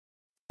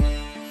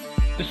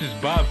This is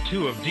Bob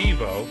 2 of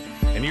Devo,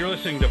 and you're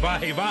listening to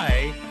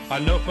Vahevahe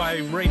on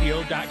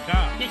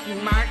NoFiRadio.com. This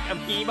is Mark of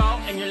Devo,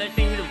 and you're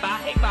listening to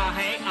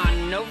Vahevahe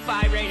on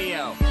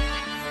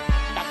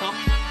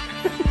NoFiRadio.com.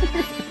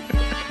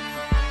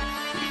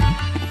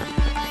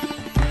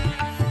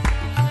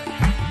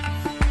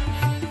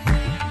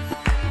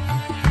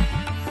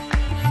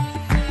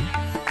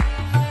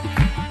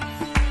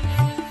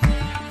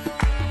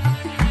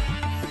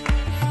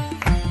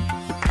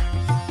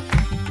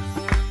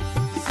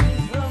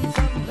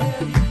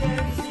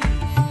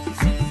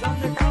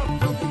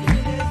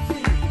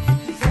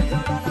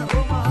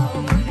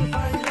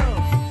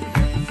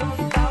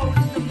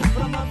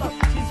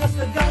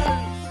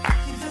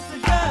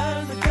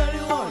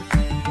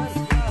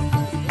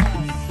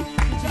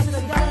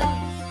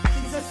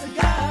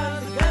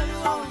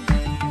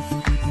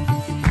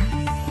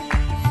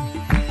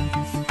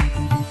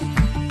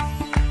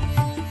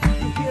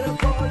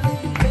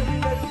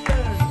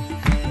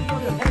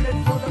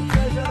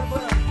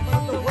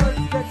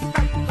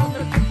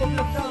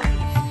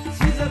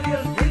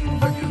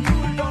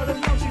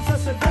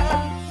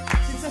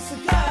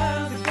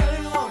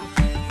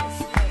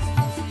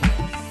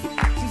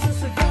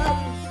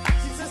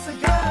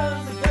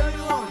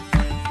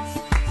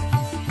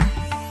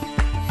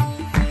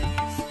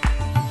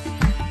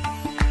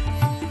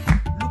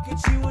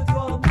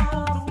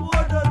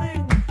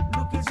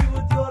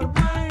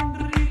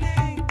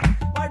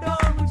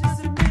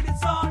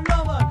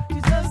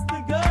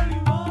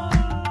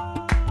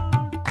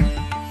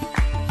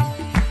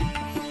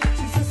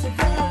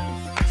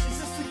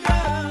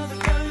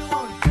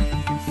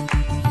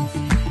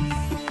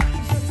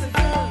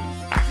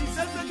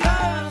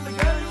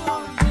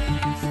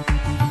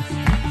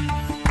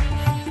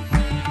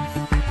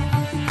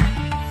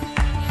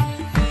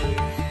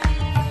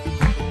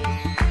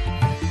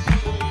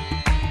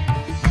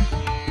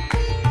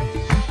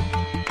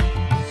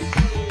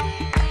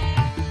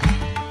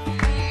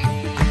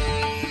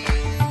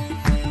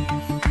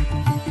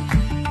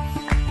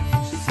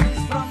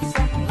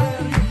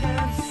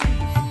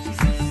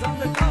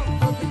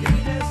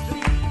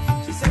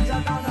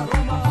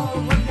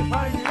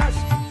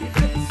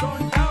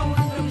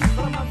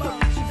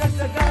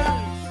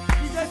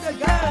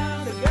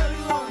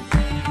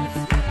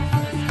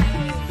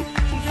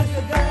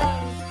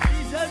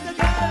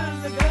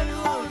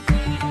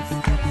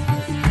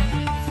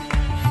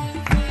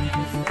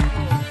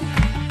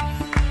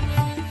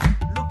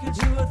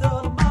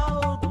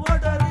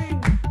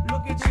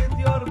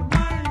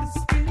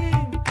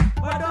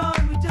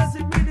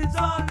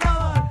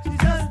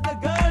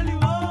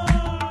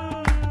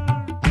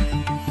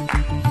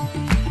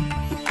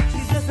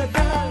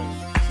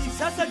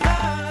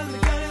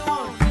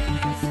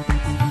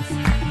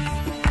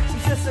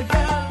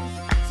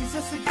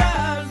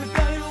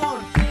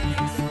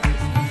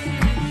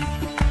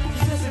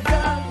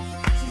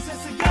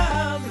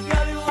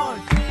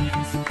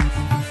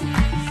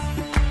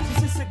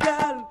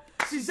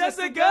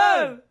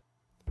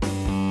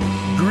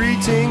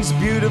 Greetings,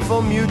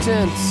 beautiful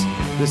mutants.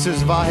 This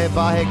is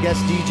Vahevahe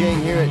guest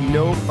DJing here at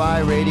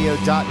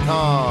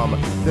NoFiRadio.com.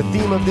 The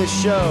theme of this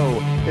show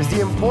is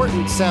the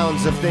important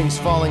sounds of things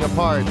falling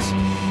apart.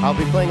 I'll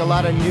be playing a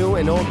lot of new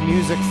and old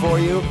music for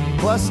you,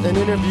 plus an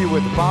interview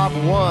with Bob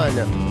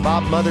 1,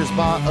 Bob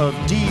Mothersbaugh of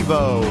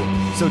Devo.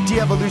 So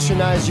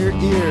de-evolutionize your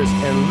ears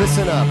and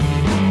listen up.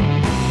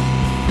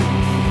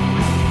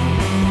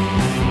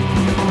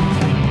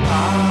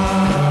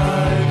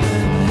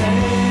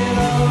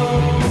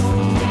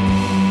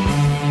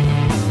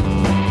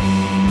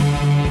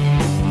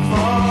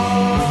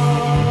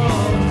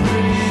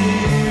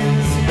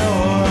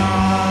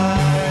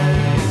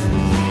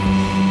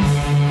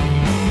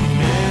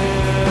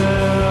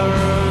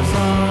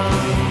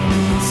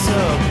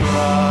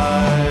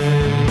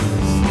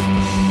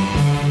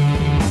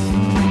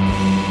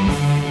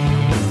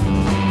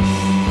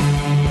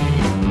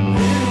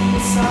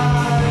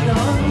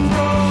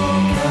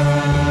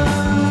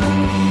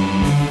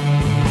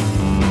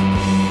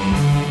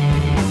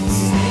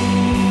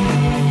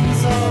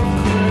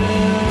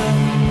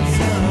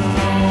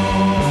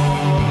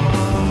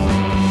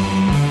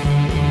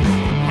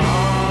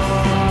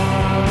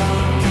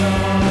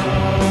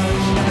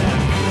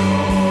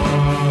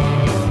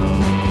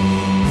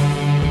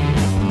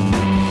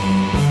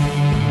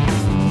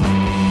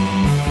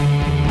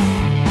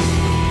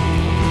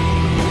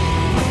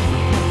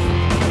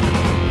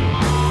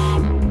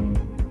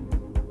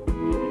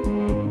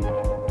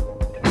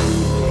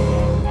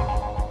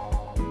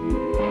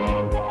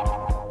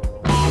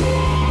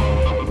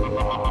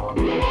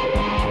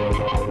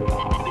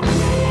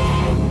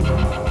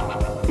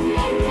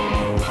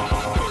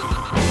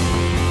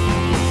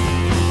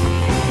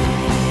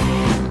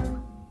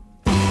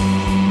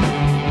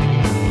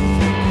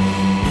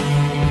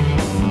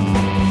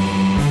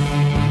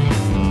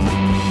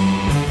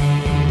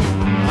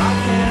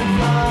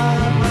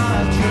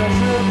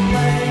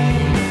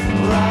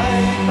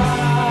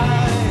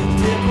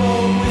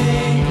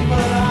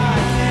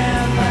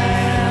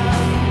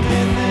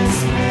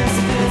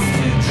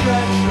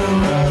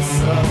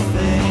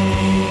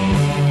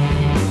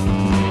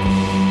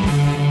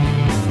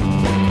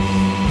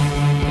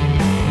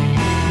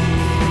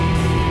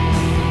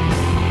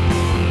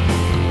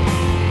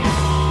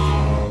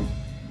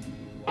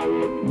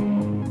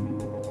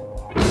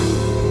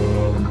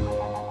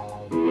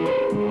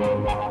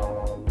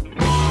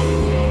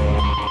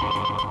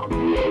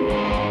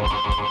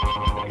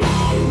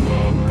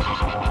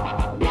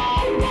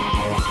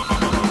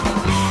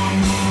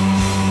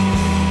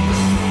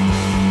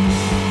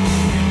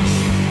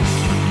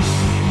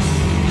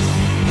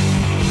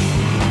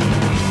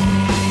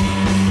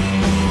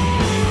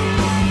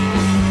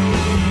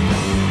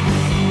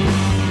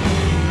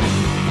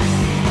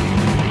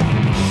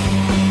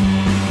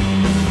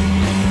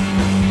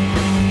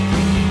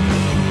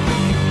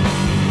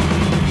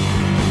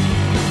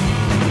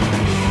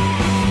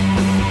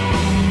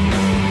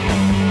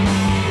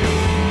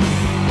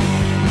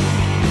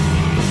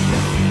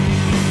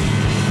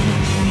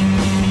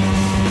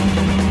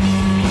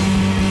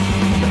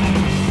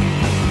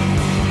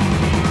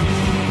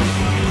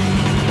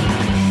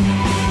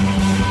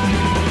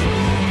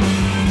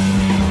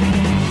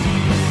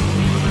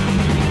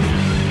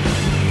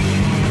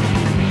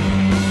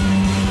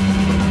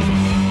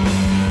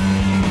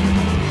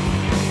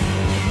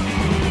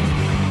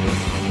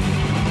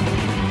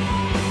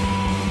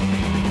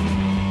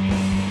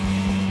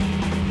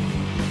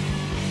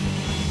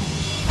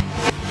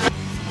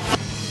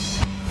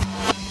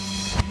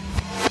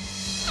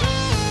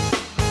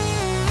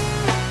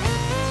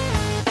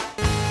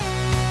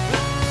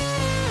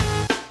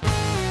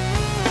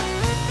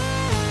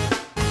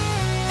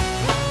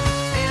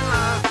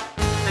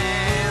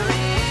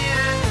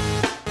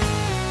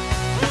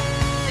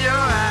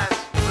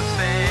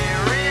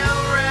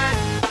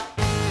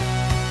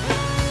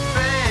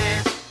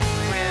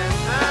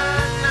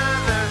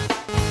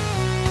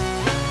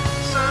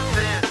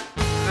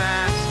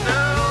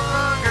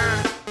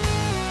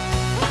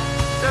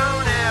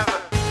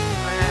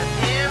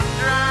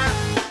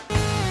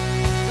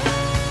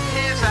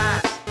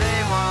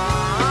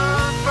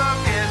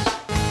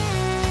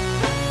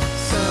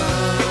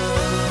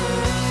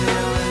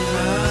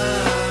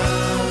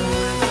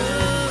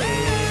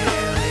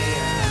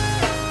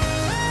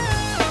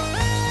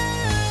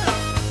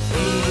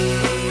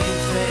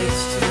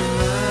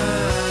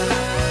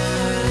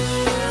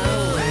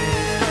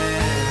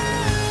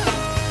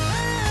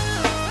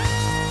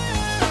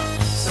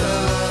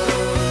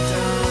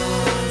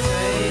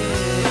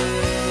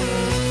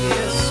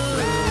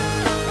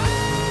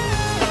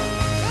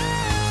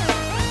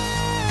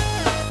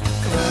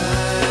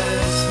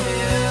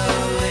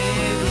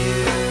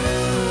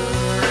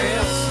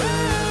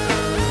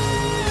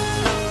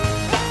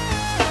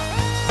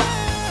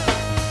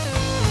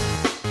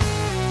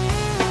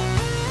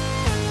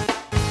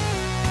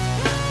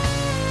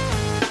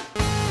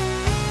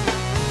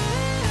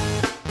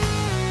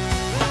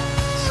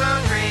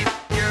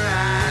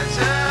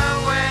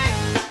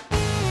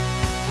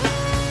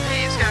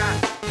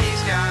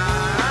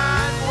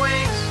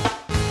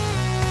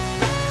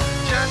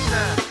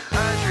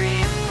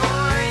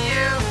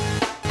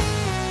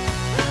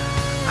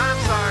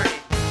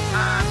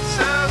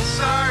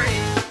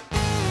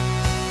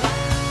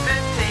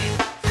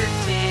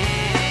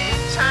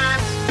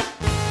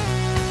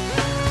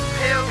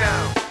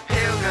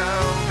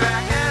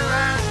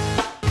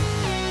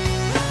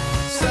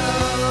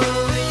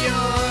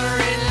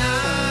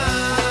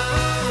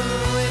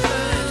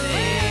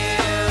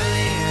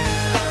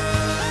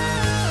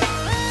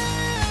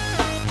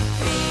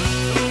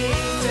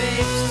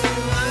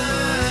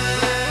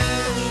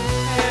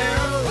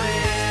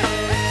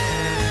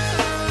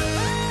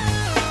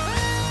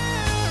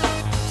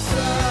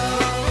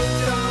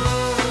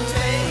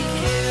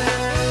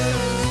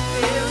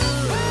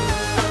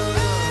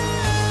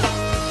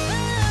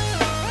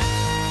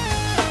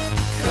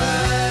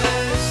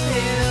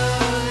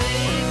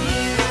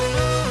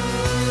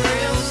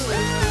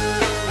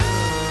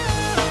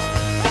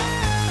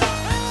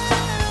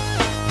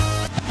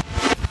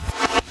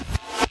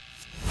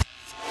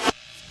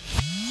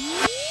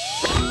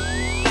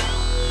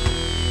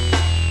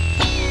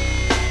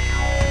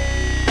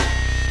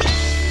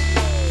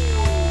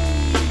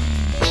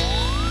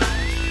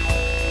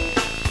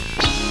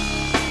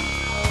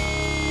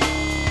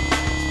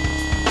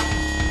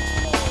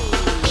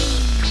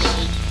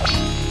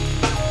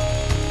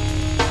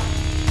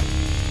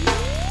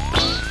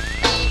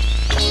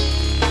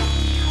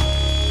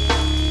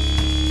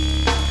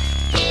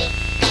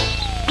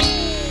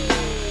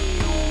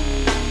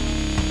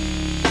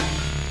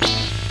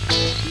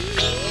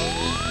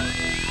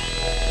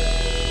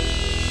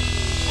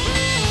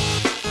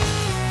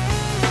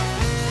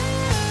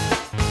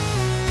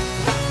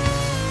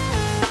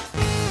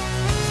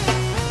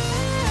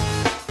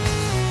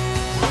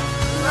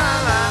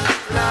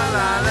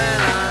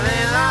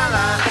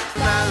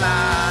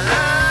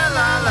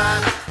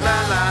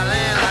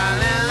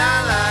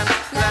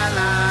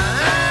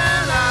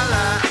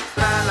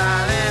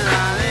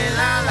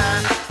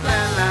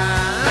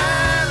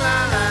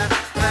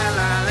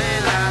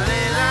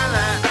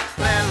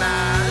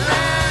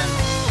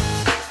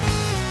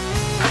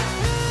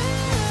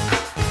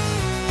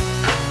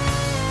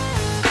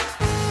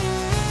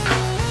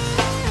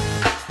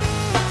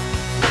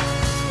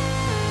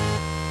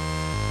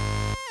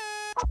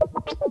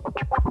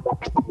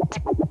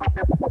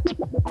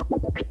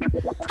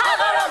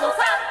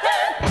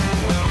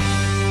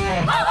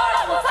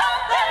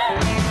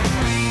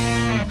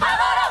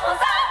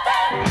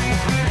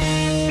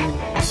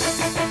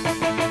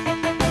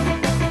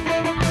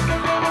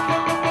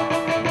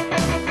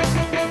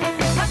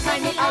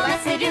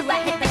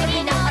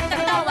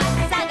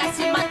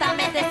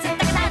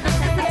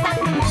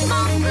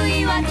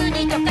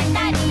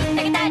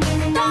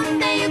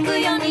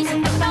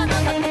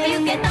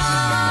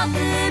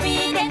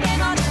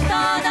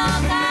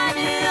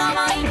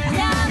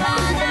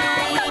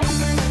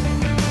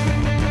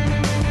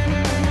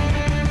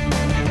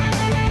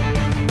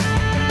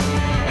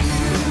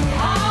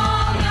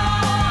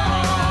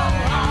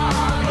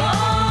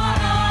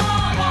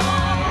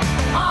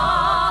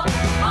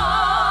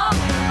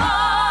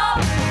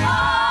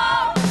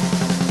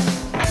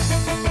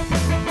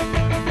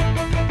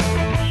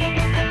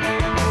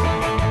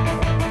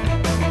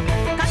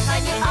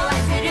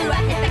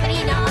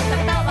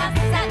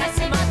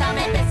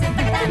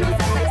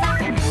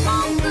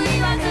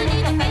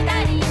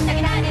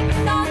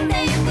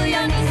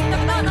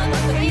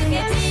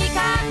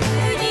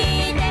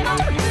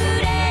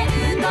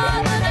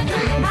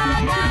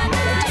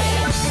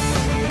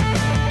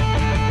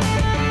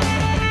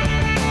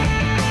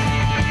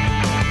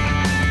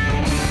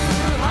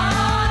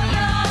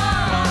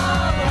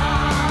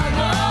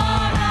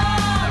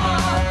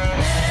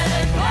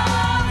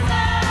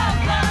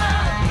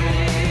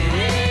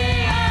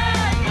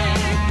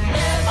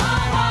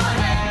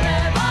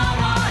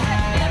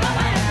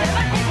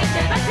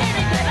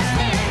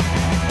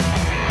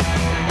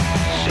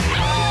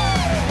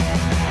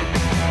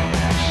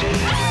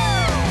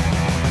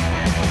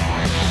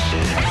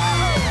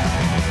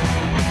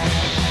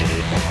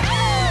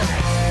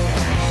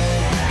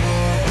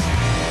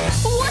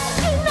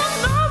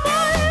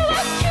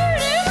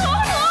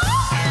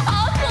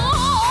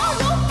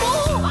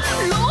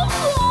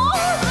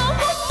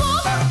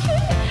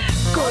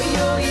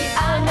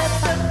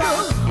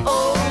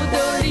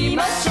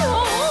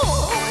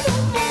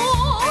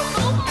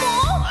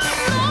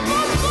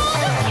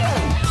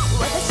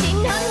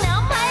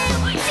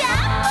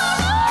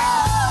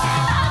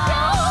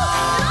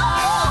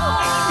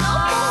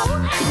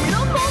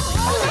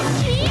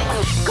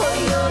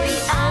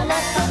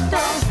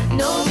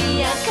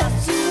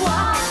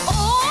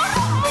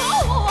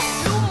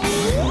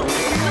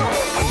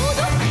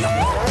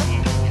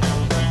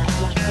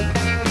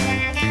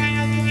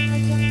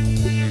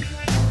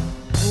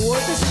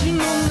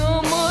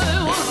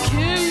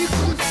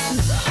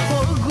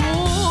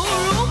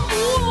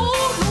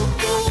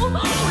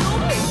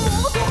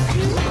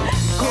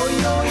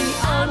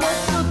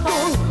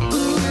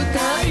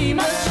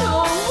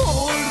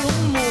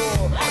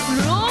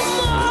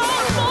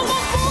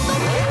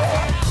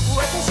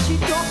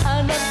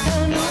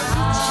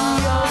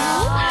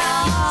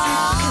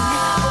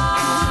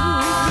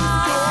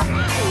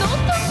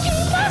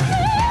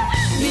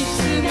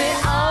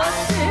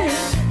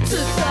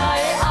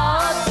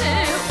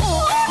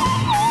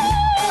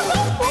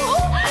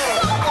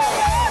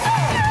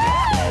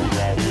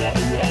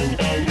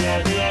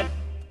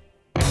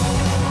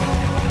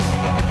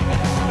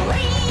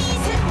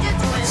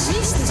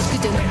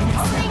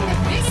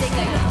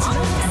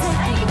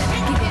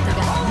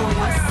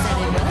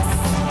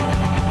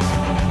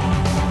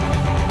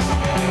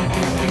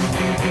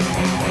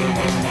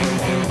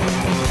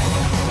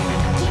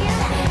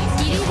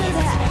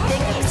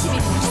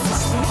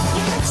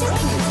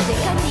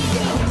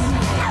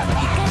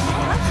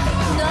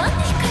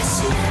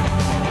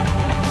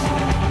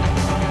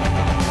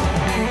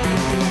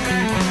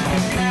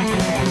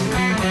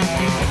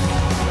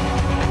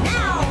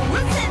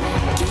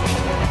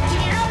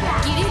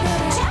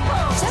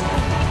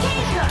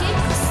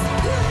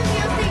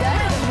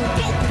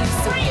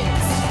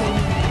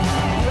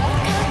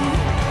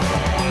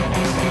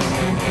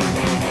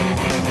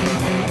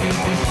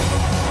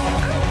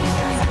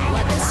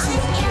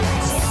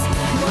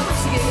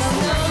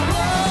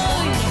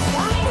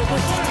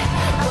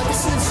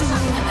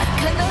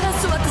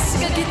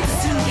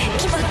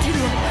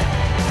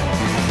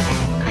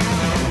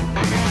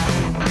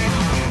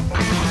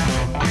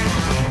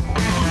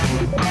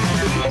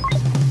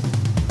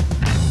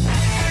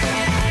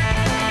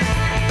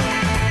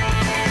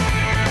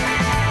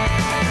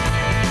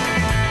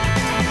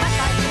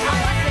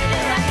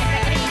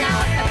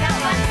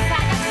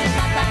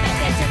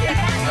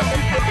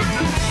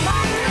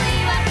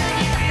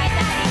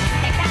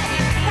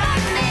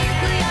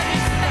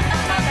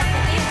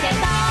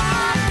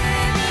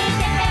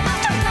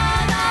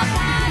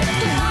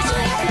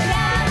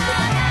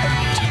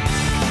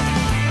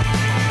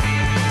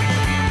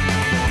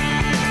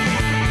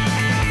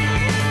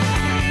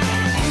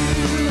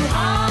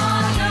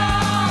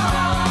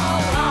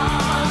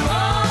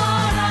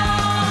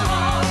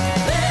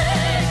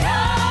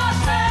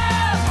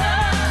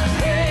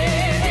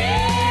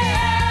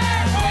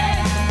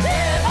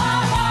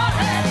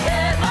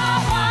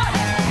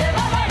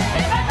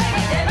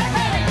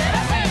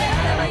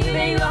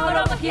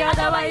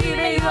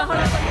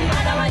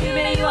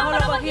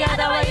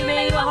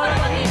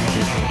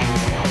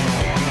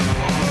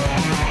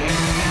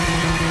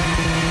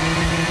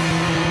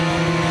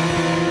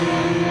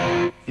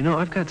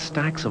 I've got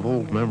stacks of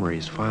old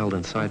memories filed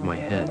inside my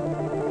head.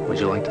 Would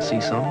you like to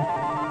see some?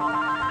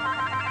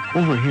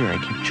 Over here, I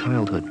keep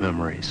childhood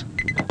memories.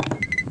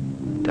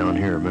 Down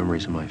here are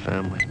memories of my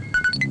family.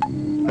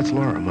 That's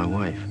Laura, my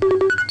wife.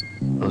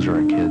 Those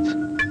are our kids.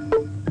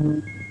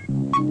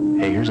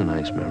 Hey, here's a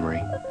nice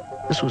memory.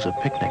 This was a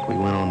picnic we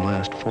went on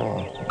last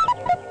fall.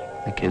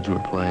 The kids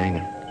were playing,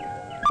 and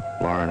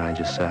Laura and I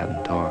just sat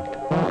and talked.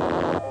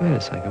 Wait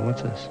a second,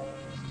 what's this?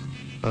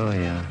 Oh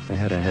yeah, I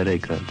had a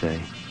headache that day.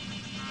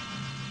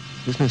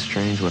 Isn't it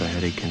strange what a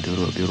headache can do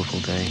to a beautiful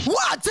day? 1,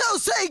 2,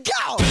 3,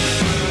 go!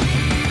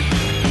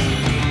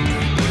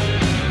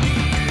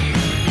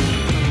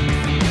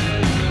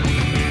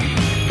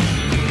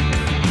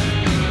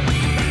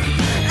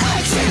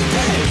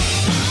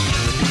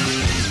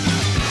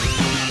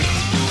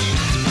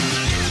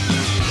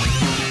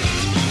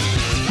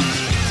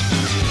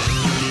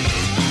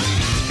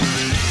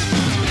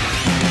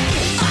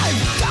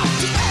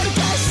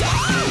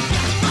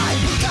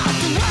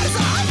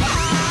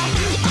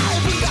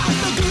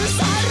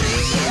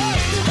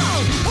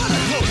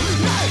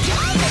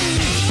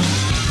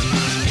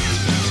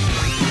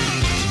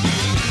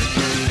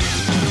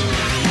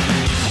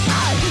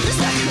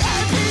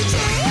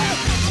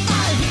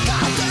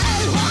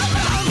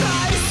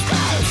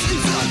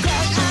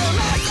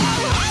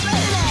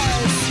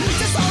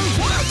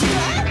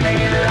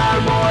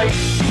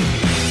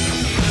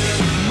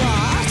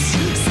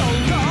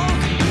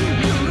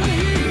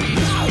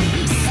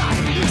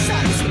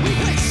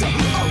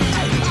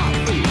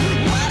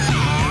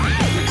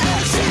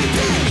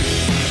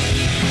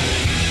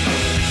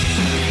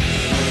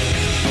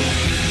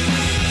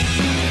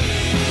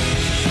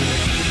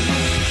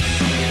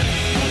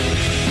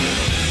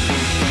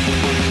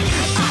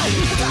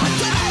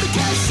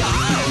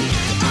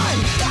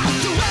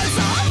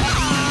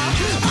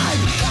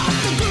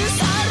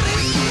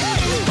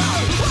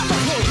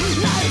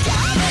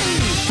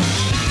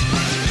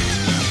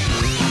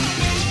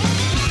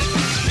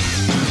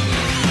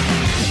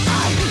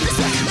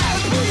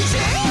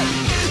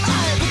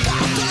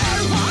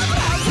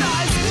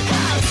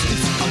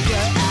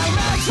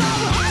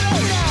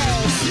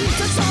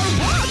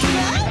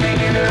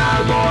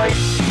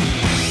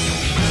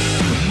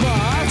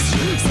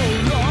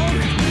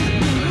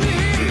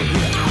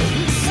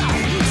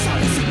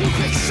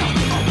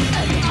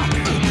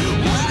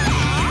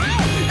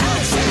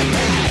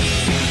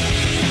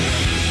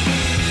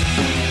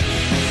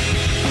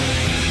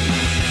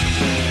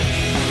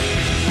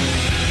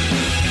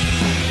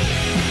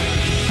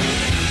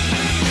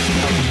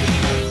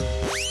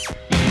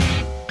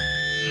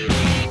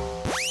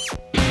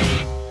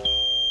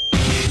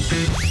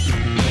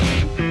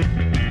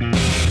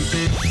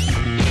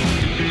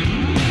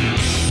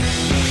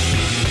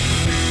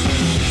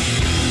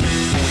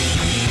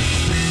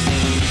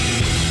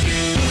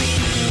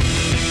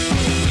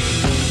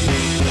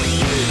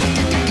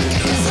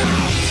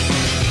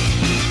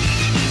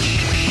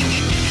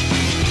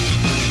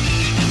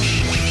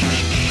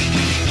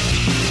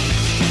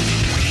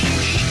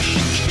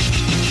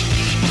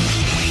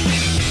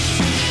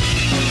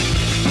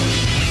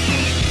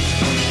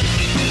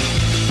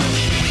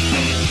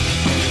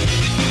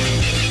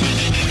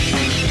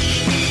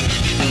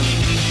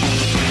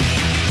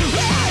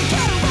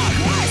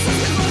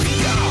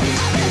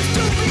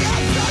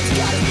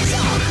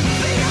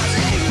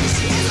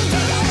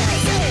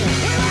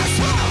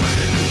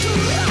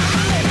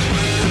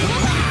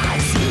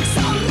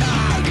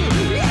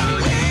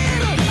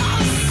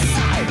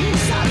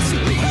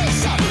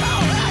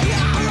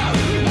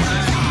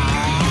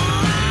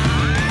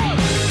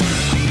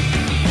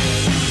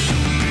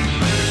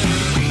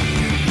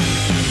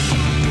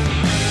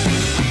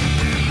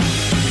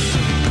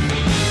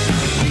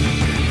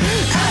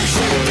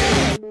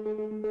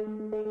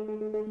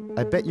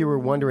 I bet you were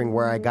wondering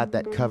where I got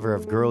that cover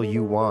of Girl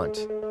You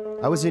Want.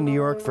 I was in New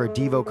York for a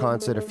Devo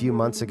concert a few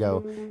months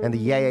ago, and the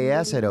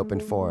Yeah had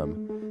opened for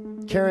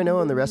him. Karen O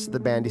and the rest of the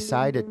band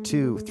decided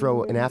to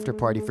throw an after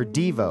party for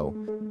Devo.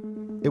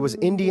 It was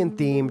Indian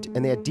themed,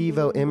 and they had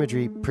Devo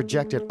imagery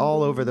projected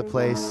all over the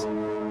place,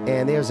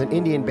 and there was an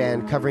Indian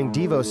band covering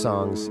Devo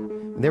songs.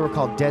 And they were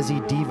called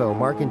Desi Devo.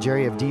 Mark and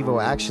Jerry of Devo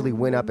actually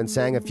went up and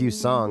sang a few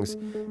songs,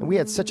 and we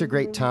had such a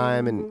great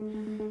time,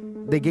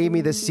 and they gave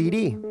me this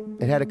CD.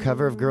 It had a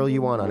cover of Girl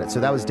You Want on it,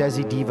 so that was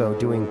Desi Devo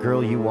doing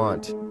Girl You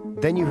Want.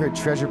 Then you heard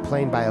Treasure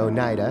Plane by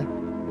Oneida,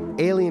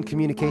 Alien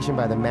Communication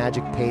by the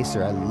Magic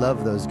Pacer, I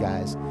love those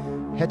guys,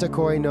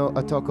 Hetakoi no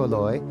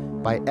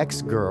Otokoloi by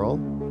X-Girl.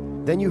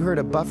 Then you heard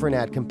a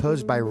Buffernat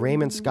composed by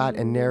Raymond Scott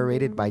and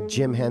narrated by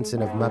Jim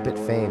Henson of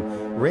Muppet fame.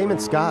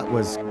 Raymond Scott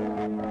was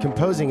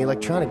composing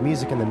electronic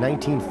music in the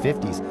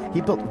 1950s.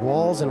 He built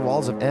walls and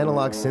walls of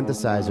analog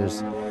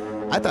synthesizers.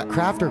 I thought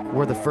Kraftwerk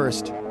were the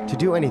first to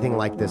do anything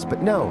like this,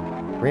 but no.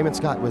 Raymond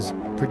Scott was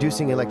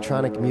producing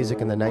electronic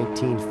music in the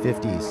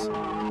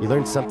 1950s. You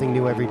learn something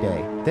new every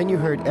day. Then you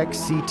heard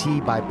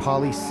XCT by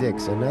Poly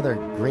 6, another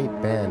great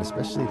band,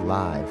 especially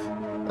live.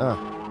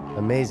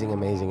 Amazing,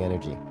 amazing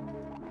energy.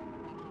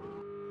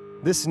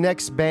 This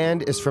next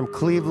band is from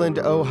Cleveland,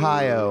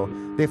 Ohio.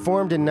 They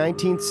formed in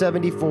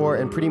 1974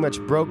 and pretty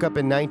much broke up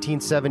in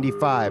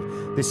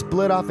 1975. They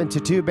split off into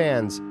two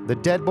bands, the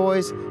Dead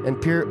Boys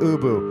and Pure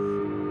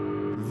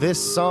Ubu. This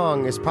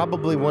song is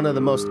probably one of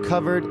the most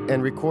covered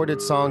and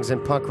recorded songs in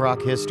punk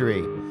rock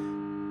history.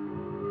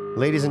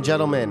 Ladies and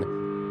gentlemen,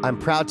 I'm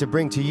proud to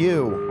bring to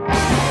you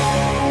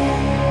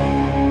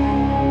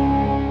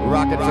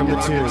Rocket from the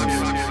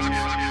Tombs.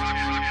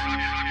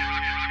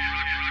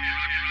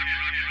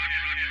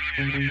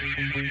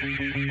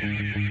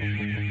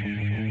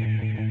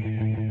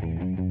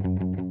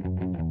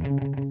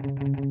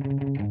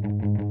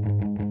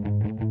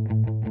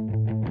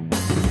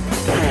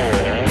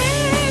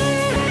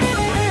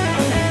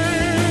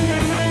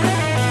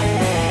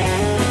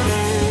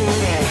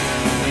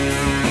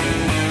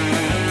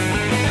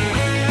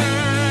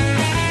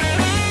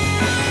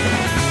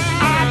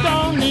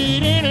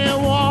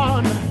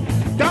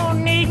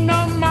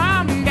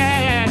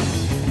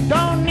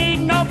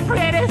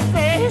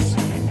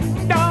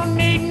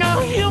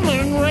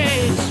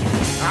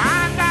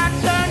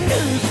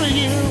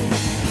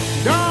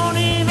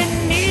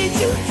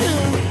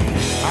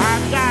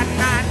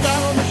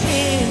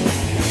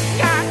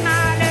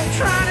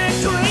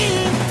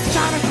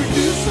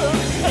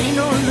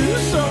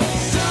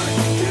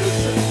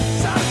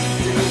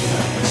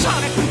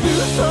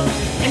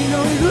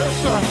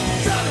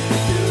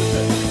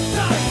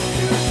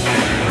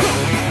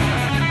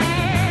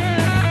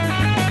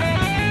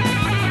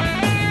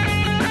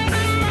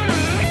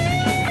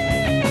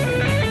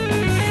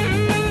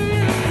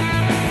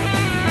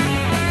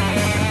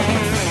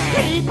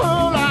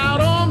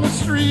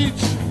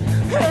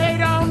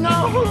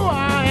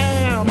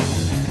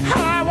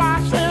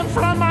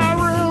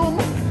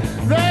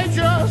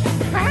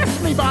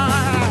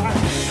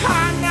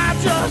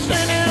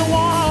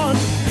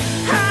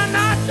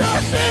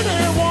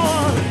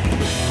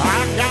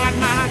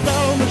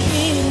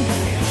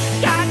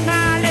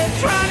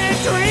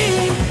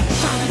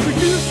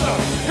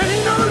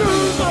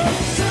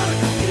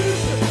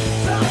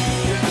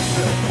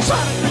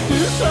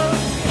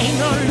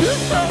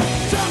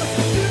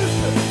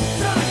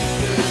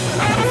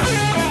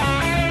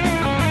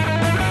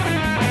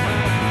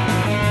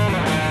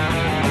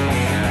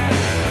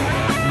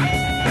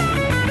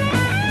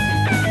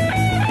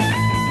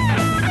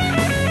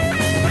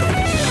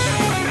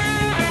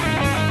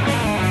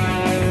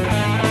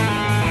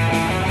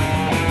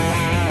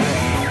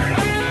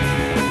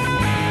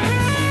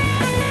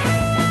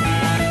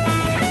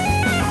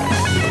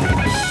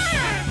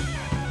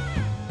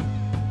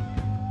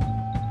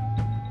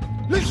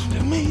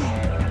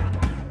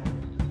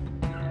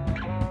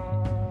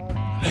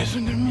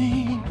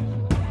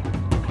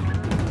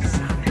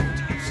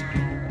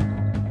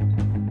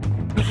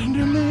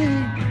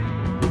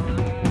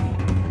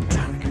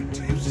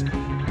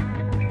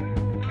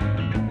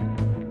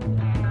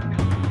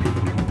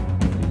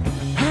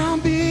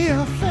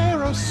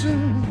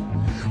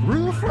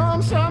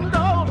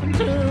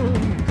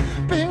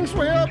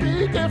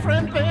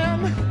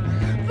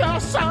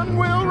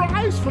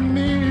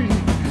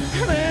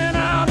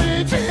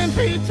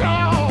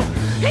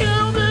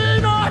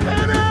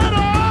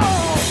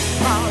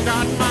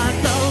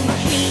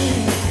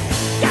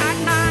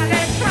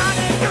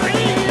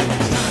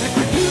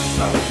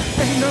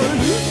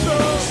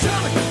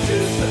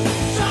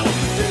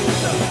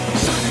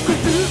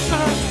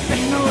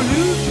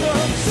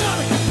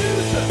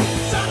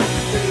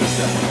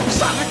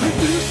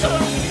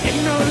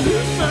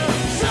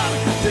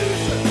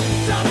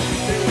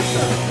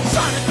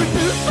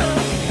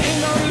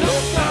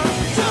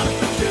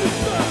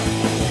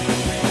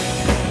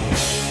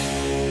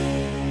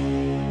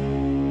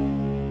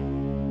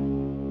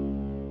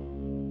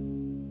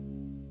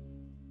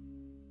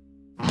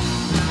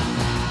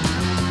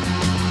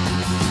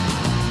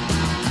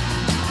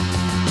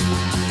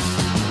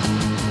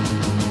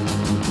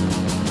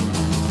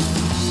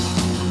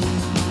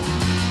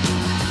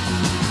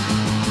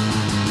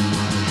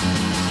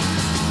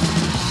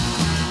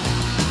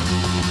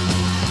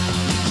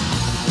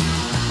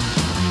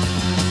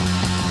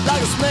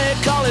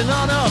 Calling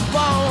on a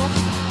phone,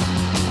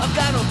 I've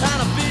got no time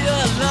to be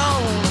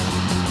alone.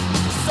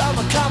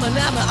 Summer coming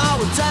at me all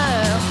the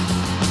time.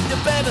 You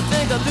better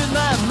think I lose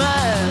my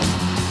mind,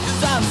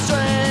 'cause I'm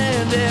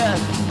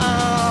stranded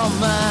on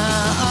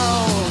my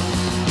own.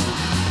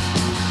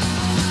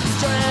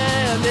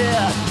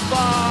 Stranded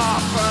far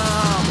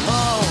from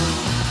home.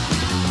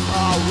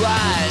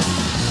 Alright,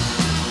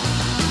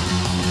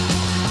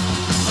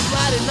 I'm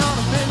riding on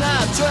a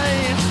midnight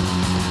train,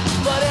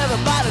 but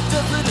everybody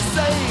does me the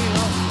same.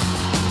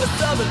 It's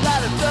something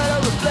like a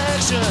dirty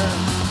reflection.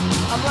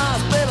 I'm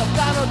lost, babe, I've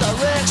got no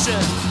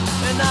direction,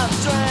 and I'm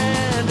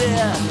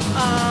stranded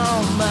on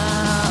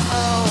my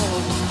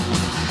own.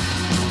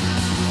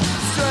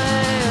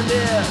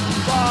 Stranded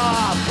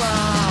far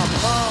from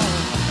home.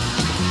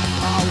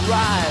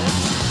 Alright.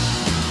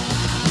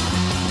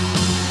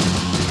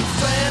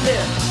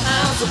 Stranded,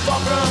 I'm so far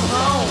from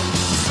home.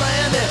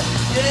 Stranded,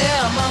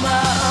 yeah, I'm on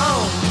my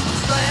own.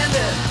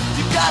 Stranded,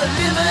 you gotta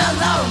leave me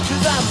alone, 'cause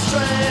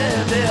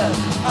stranded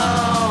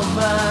on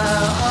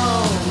my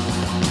own.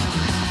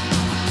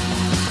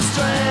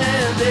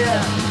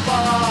 Stranded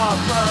far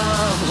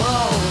from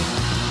home.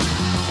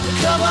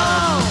 Come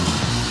on.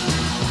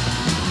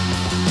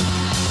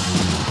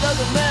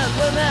 Doesn't matter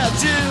when at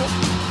you.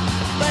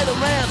 Play the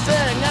man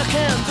thing I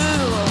can do.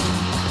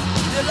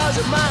 You lost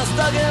your mind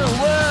stuck in a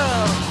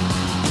world.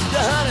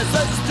 Your honey's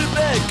such a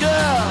stupid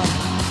girl.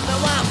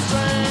 Now I'm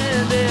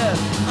stranded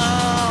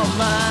on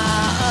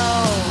my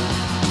own.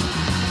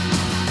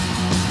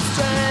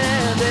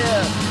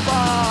 Stranded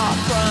far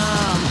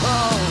from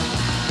home.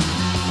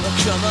 Oh,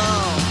 come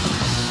on.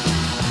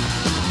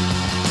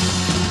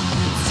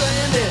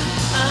 Stranded,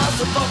 I'm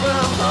so far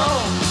from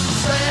home.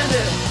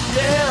 Stranded,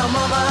 yeah, I'm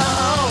on my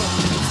own.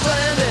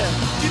 Stranded,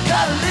 you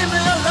gotta leave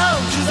me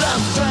alone, 'cause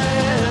I'm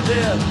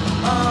stranded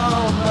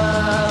on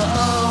my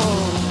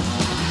own.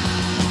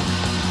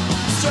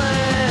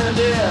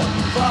 Stranded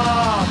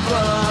far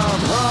from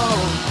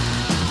home.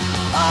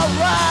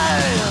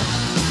 Alright.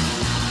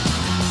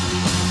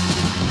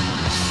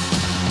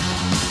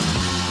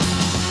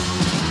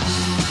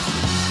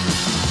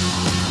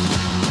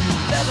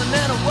 Living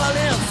in a world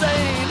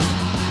insane.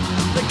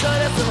 They cut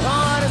at the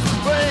heart and the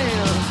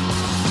brain.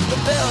 But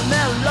they'll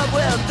never love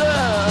with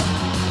her.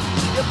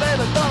 Your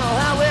baby don't know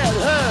how it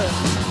hurts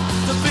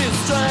to be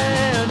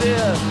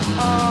stranded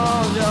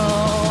on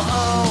your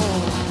own.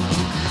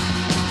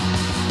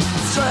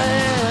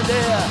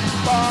 Stranded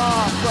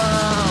far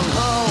from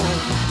home.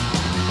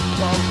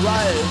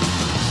 Alright.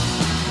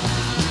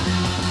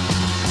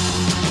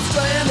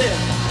 Stranded,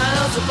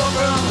 I'm so far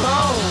from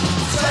home.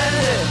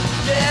 Stranded,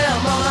 yeah,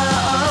 I'm on my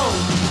own.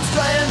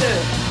 Stranded,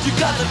 you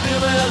got to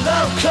leave me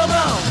alone, come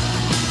on.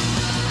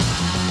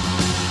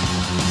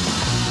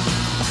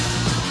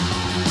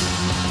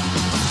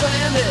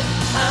 Stranded,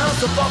 I'm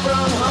so far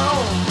from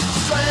home.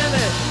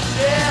 Stranded,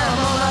 yeah, I'm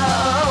on my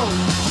own.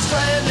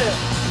 Stranded,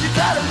 you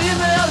gotta leave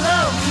me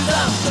alone, 'cause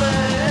I'm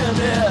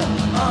stranded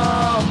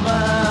on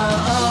my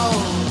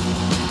own.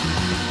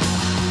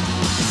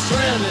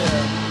 Stranded.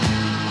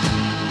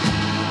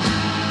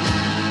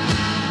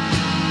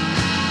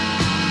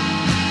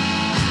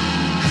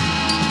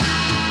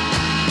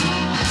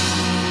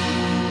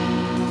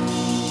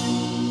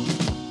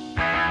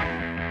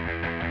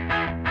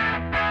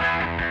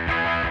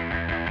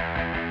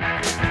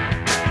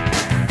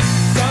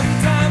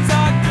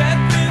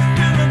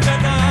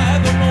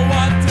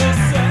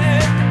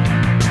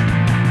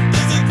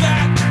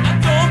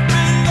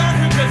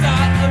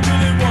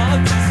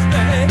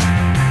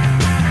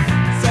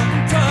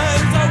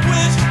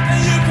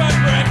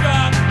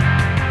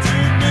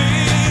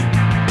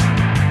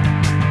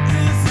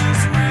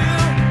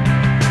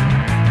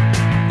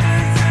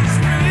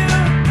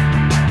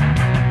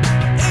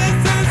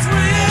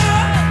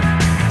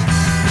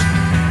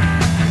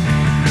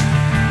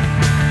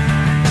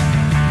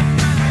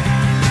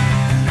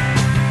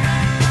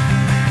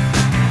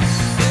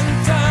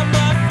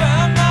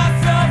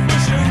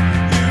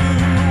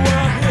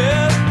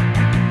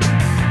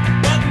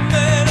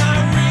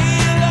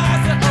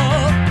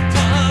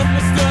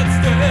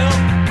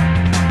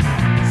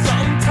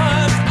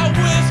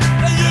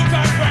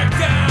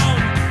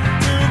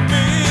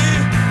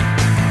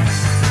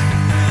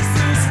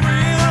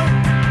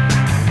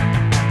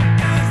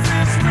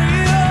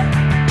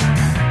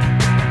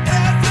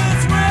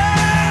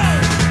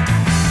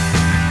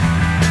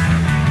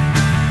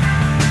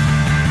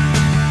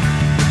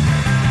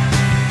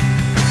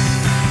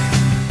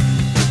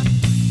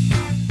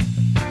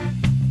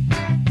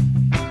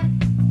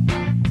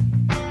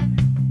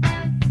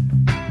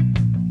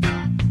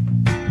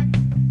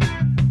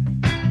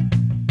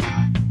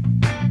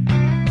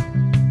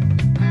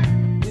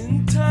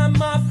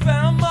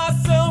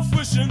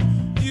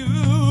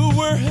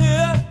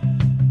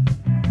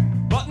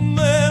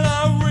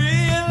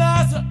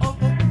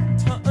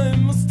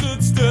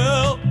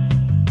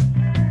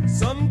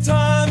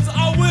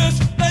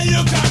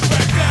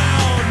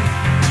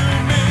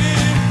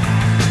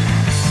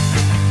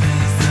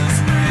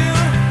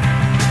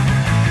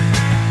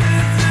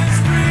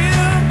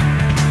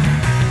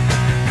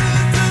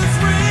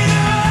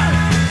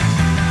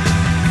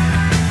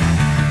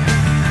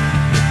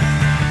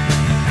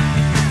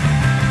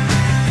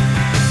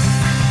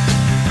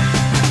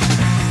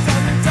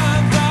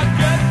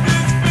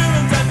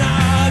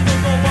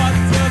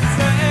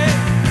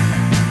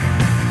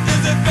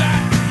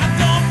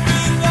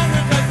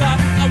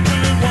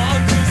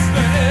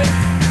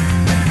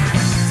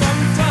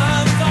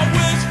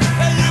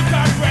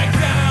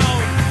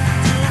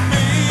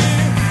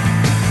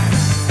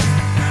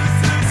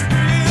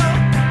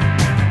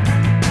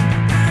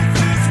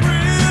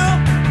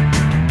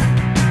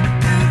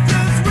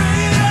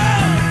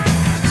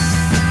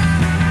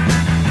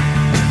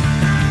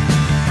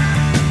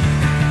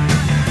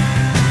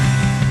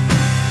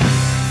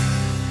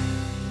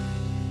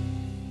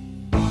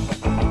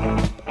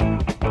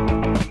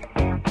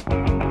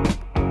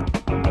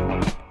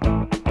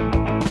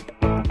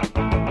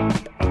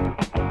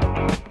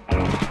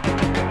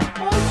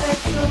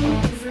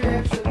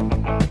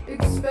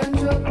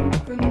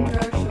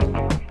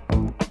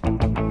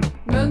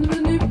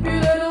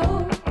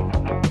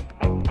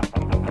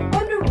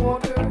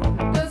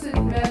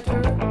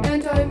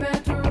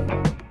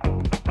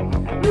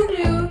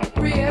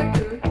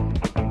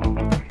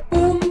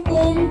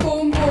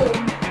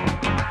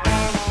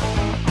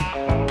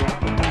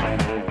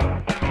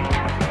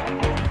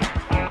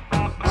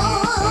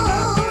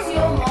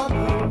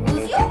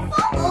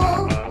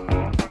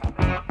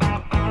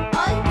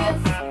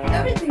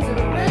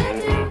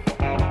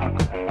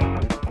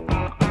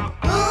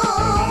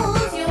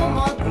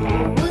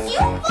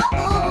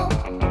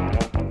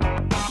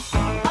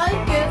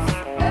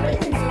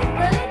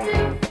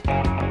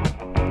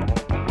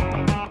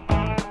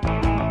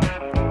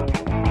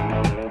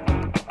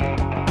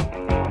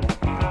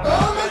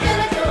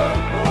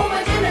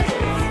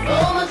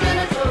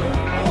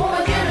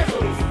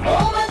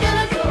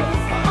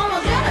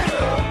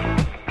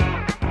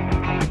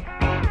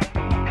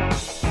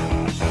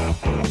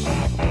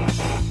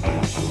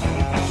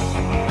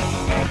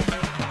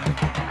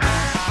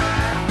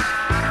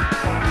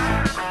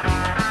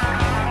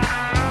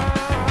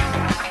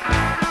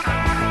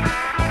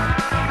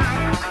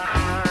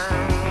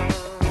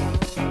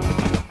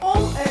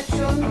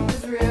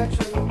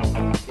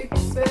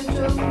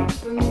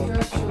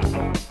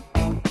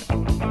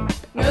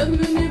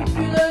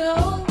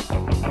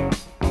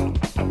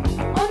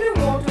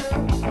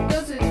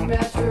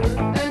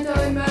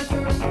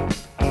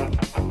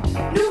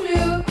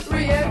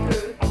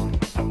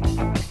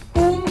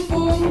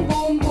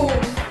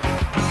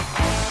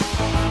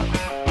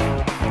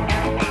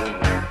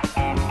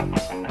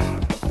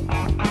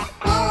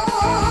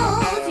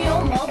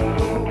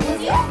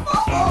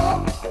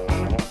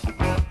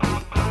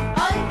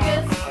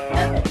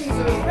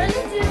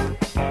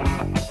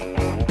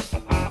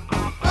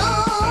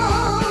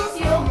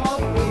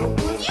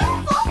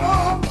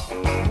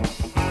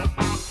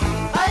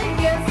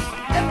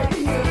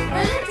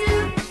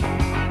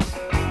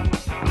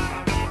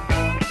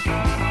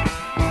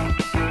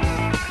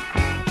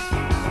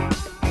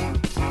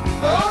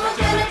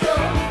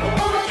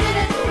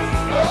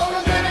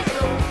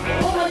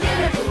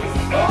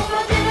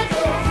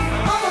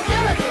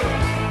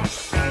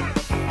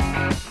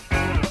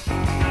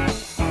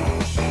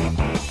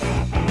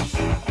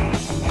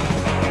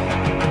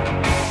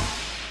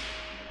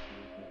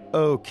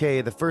 Okay,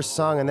 the first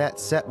song on that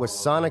set was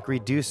Sonic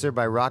Reducer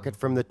by Rocket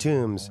from the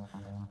Tombs.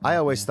 I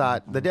always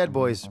thought the Dead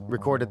Boys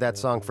recorded that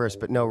song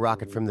first, but no,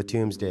 Rocket from the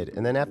Tombs did.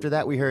 And then after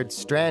that we heard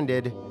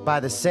Stranded by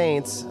the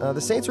Saints. The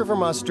Saints were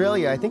from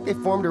Australia. I think they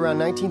formed around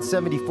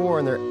 1974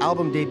 and their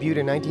album debuted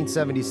in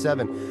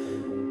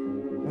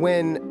 1977.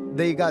 When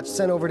they got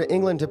sent over to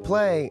England to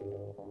play,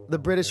 the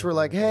British were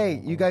like, hey,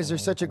 you guys are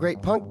such a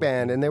great punk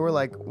band. And they were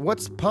like,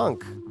 what's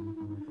punk?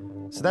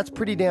 So that's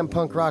pretty damn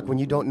punk rock when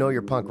you don't know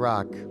your punk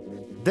rock.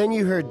 Then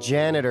you heard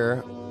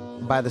Janitor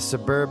by the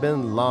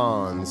Suburban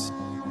Lawns.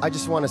 I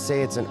just want to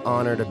say it's an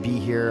honor to be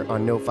here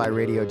on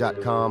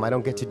NoFiRadio.com. I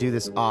don't get to do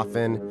this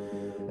often,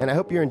 and I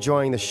hope you're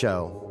enjoying the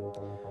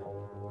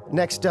show.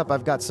 Next up,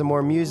 I've got some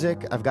more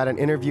music. I've got an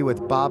interview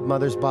with Bob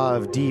Mothersbaugh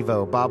of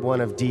Devo, Bob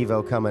 1 of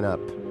Devo, coming up.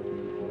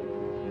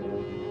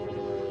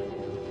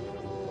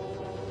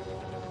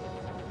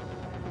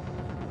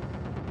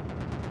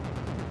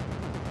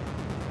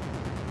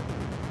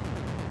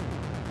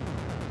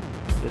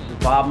 This is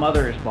Bob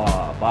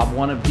Mothersbaugh, Bob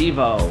 1 of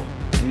Devo,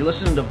 and you're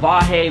listening to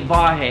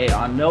Vahevahe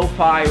on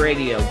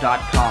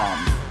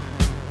NoFiRadio.com.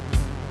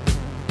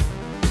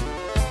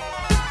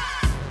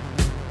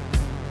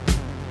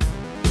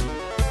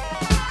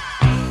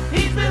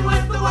 He's been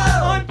with the world.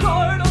 I'm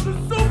tired of the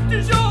soup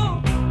du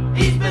jour.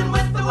 He's been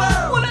with the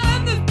world. Wanna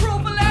end this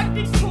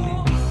prophylactic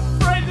tour.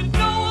 Afraid that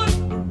no one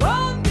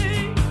around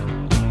me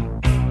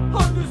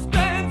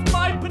understands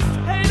my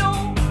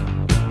potato.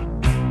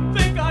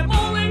 Think I'm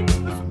only a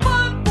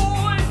spud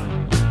boy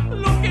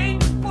looking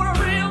for a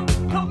real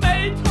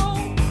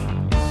tomato.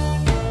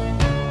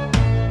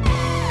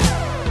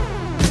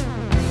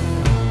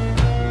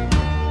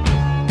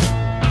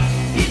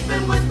 He's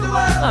been with the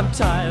world. I'm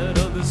tired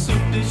of the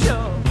soup du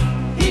jour.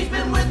 He's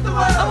been with the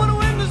world. I wanna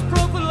win this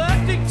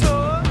prophylactic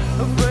tour.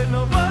 Afraid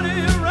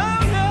nobody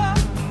around here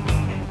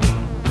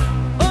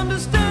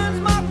understands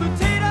my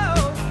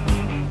potato.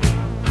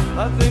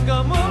 I think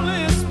I'm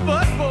only a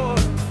spud boy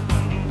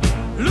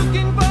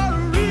looking for a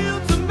real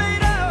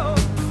tomato.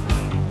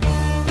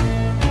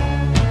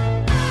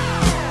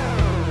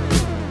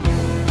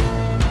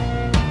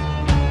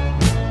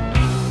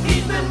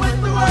 He's been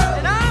with the world.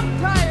 And I'm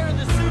tired of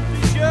the soup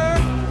du jour.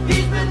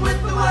 He's been with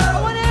the I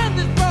world. wanna end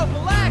this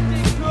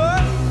prophylactic tour.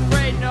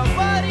 Afraid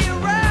nobody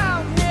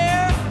around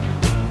here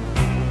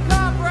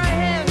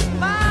comprehends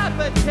my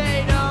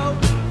potato.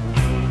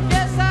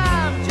 Guess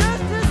I'm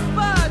just a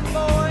spud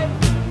boy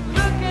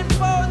looking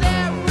for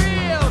their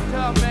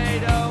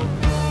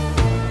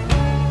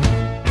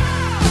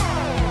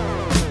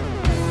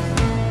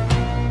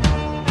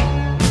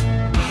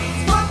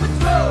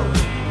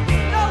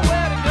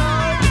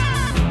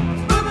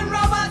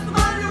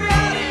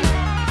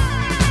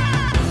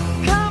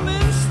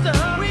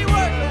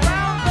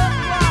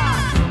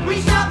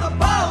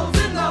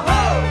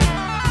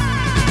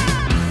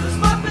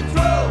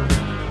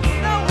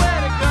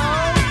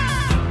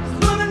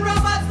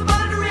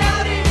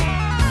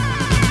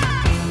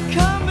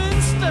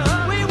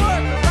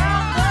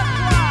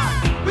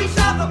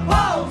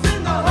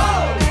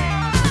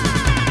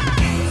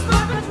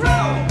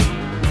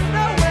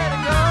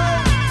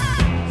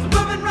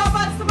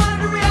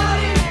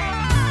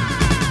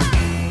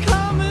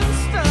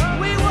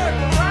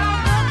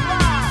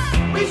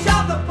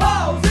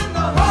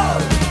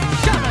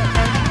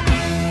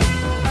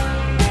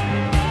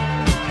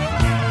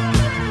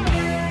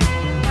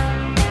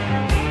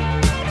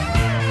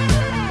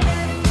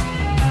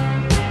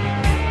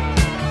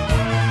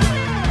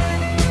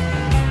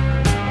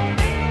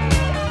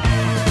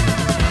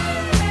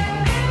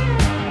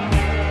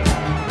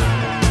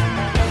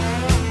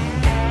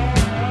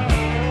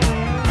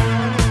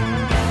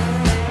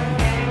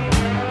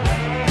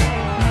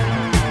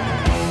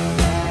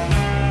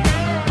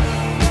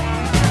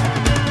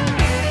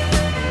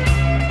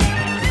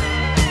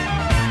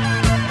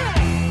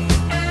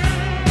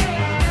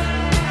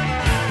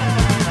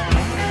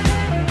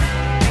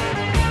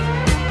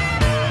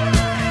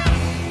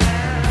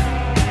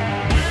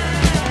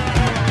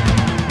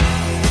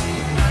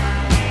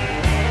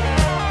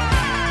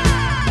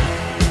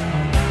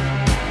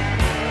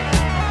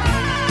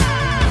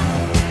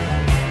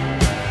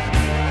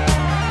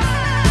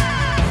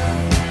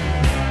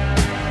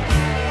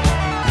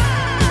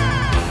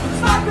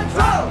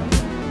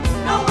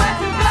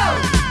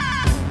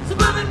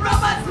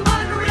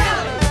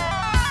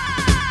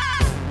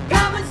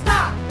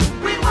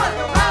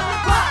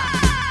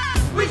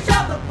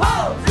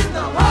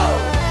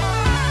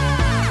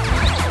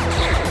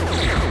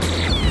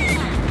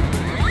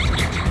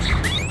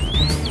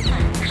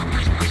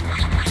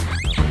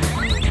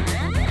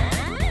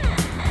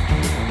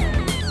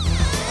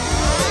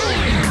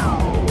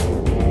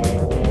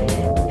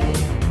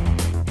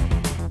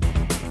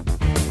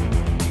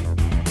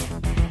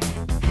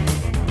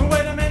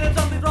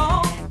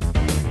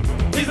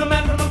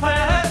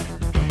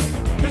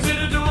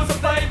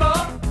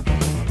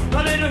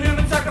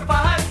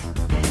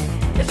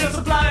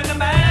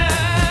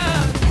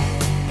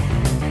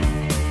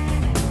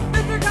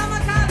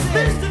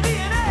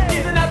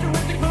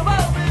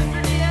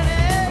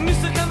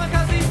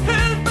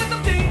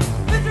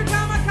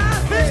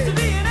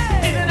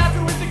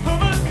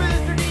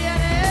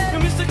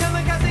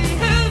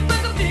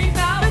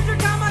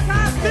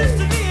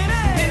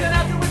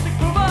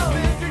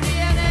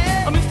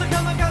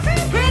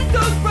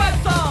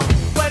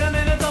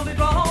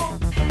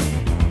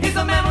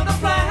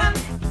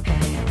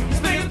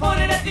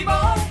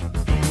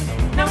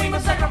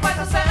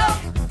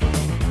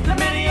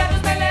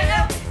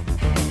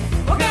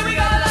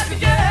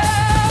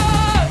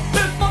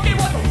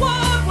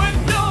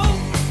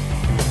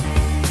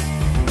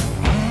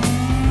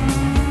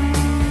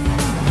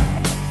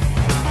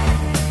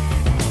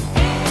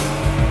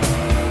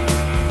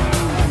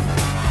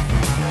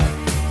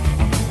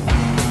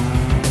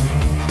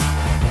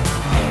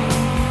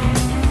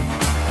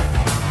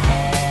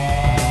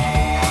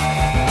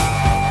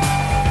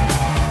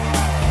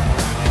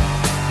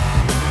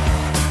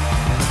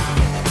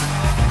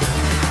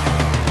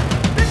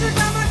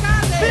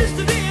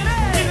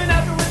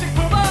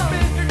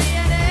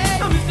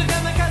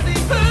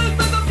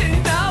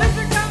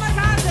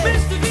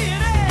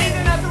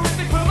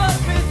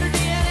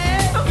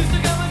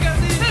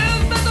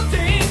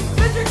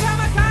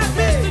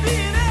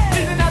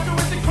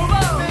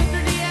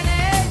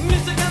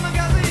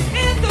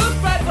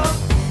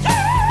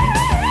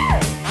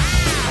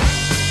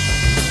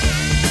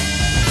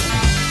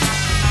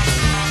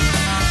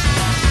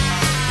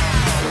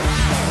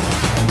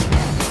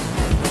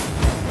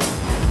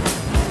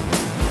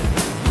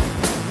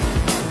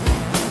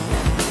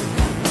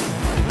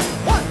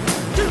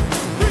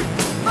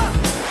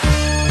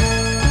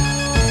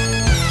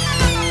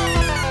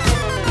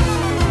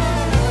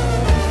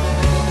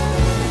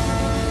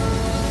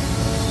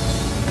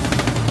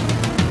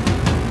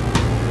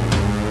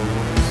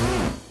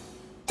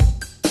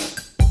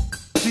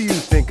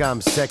think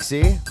I'm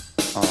sexy?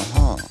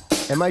 Uh-huh.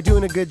 Am I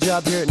doing a good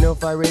job here at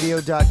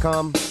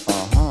nofiradio.com?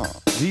 Uh-huh.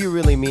 Do you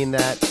really mean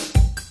that?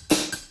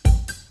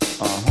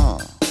 Uh-huh.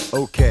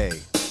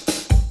 Okay.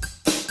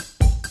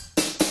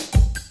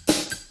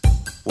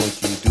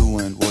 What you do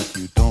and what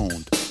you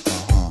don't.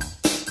 Uh-huh.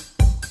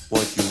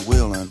 What you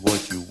will and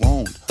what you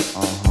won't.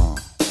 Uh-huh.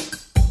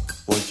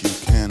 What you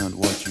can and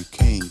what you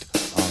can't.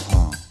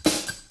 Uh-huh.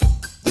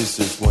 This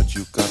is what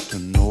you got to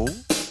know.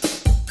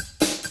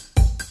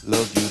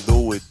 Love you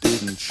though it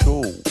didn't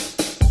show.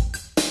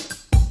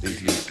 Ich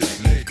lieb dich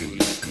nicht, du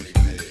liebst mich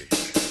nicht.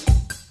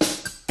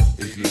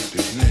 Ich lieb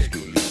dich nicht, du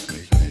liebst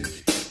mich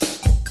nicht.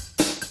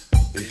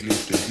 Ich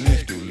lieb dich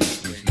nicht, du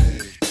liebst mich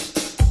nicht.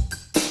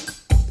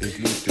 Ich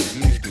lieb dich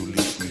nicht, du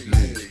liebst mich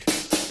nicht.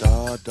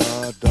 Da,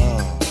 da,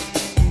 da.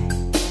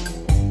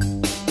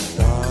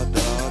 Da,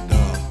 da,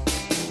 da.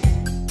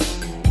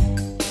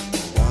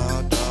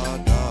 Da, da,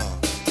 da.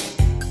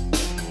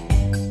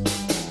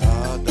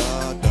 Da,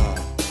 da, da.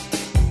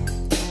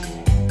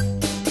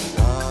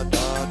 Da,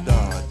 da, da.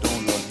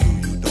 Don't love you,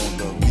 you don't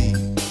love me.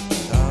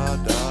 Da,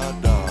 da,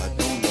 da.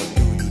 Don't love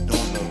you, you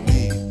don't love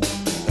me.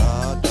 Da,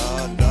 da,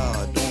 da.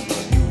 Don't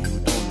love you, you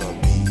don't love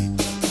me.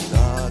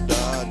 Da,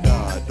 da, da.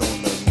 Don't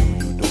love you,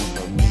 you don't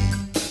love me.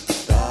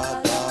 Da,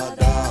 da,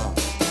 da.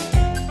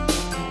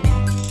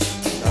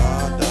 Da,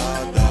 da,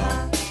 da.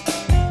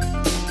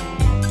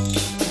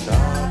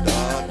 Da,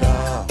 da, da.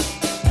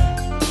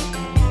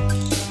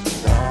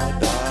 Da,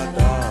 da,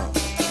 da.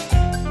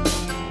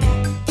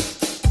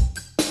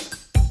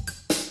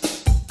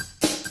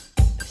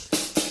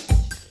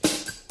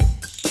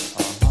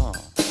 Uh-huh.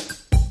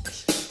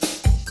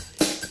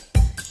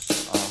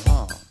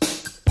 Uh-huh.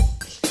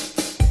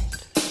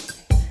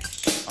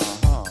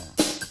 Uh-huh.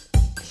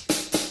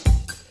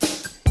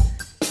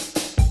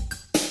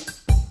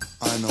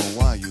 I know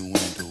why you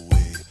went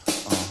away.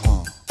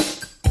 Uh-huh.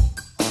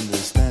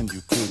 Understand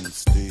you couldn't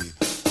stay.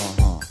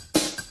 Uh-huh.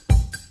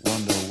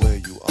 Wonder where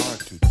you are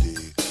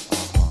today.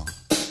 Uh-huh.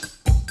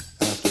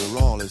 After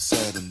all is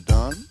said and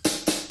done,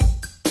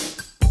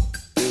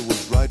 it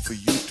was right for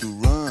you to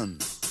run.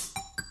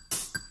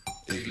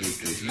 Ich lieb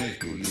dich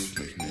nicht, du liebst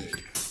mich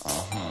nicht.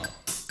 Aha.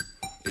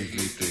 Ich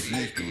lieb dich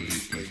nicht, du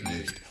liebst mich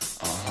nicht.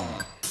 Aha.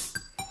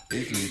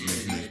 Ich lieb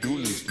mich nicht, du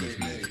liebst mich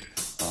nicht.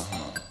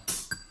 Aha.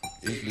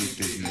 Ich lieb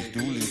dich nicht, du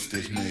liebst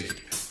dich nicht.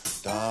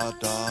 Da,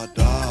 da,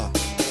 da.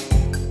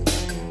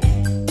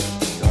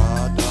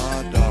 Da,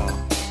 da, da.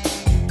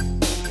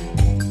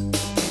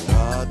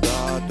 Da,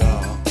 da,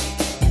 da.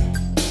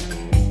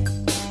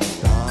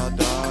 Da,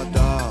 da,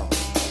 da.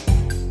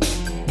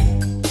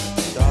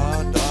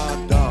 Da, da,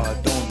 da.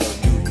 Don't love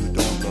you, you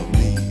don't love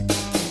me.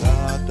 Da,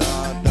 da,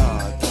 da.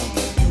 Don't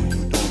love you,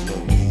 you don't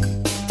love me.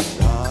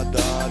 Da,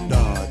 da,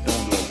 da.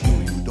 Don't love you,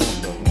 you don't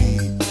love me.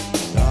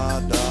 Da,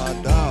 da,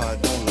 da.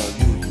 Don't love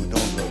you, you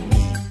don't love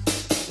me.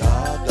 Da,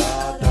 da,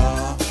 da.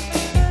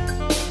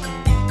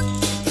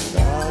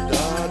 Da,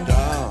 da,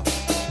 da.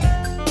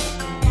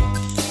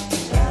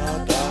 Da,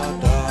 da,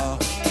 da.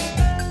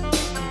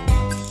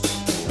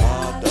 Da,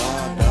 da,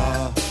 da.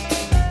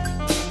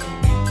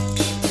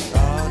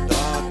 Da,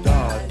 da, da.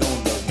 Don't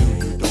love you,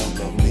 you don't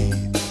love me.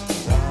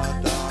 Da,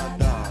 da,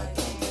 da. Don't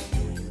love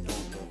you,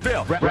 you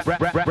don't love me.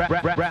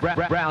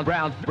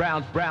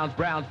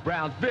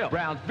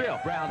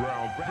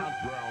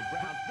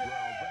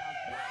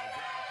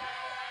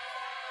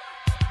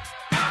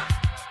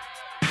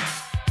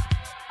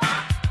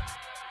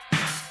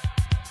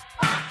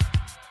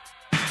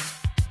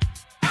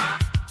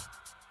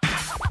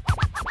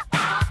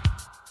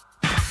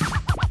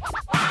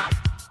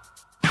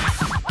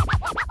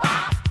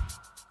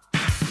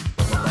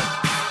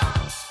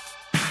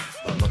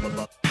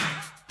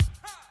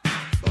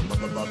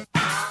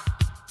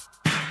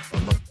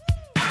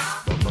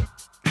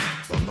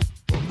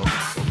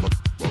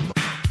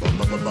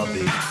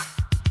 Brownsville.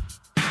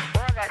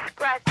 All that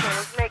scratching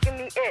is making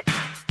me itch.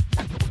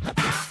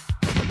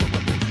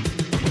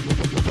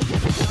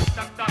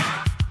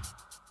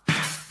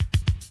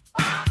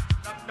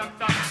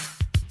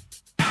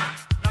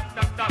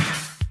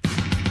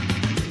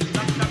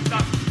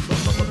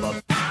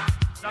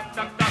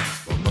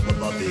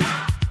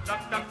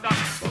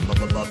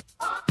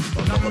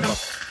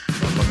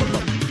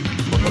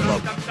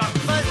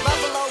 First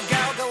buffalo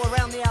gal go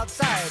around the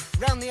outside,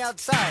 round the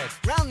outside,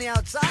 round the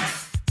outside.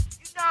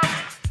 You know,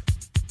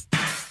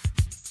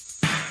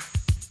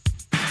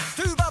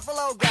 Two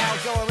buffalo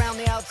gals go around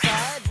the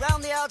outside,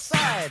 round the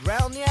outside,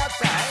 round the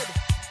outside.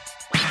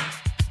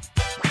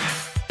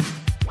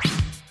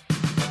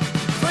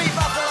 Three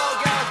buffalo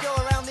gals go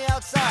around the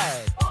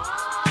outside.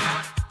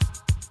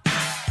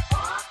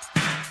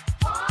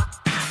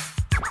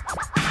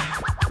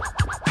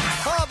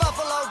 Four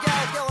buffalo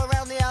gals go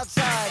around the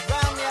outside,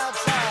 round the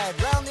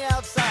outside, round the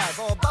outside.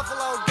 Four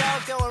buffalo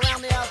gals go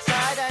around the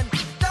outside and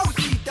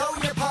do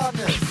your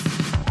partners.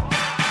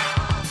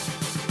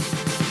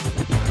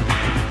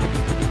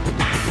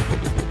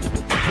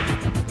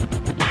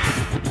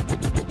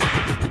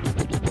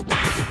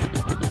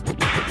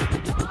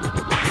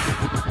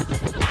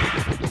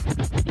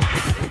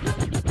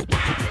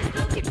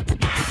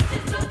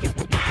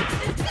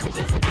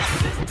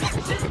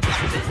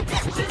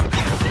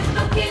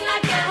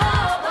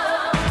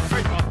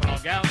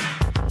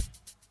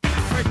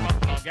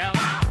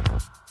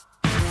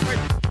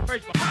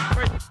 First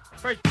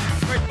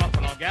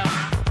Buffalo gal.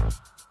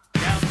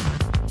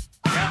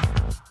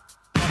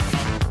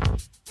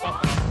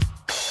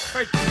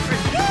 First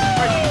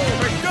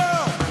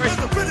Girl, it's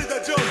a pity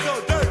that you're so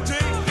dirty.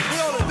 We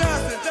only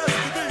dancing just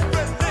to be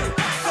friendly.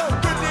 So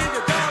pretty,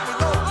 you got me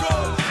loco.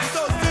 You're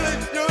so silly,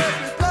 you make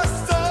me blush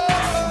so.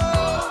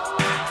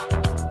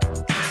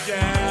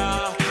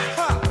 Yeah,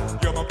 ha,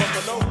 you're my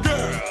buffalo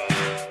girl.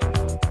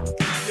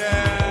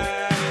 Yeah,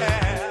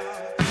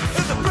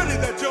 it's a pity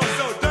that you're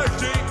so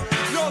dirty.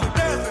 You only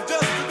dancing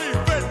just to be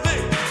friendly.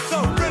 So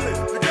pretty,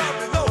 you got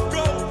me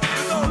loco.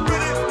 You're so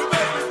pretty, you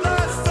make me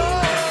blush so.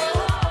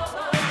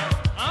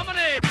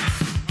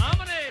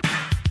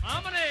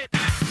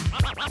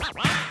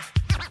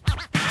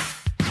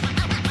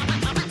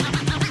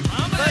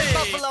 First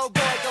Buffalo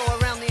boy go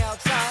around the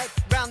outside,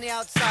 round the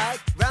outside,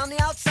 round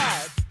the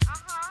outside.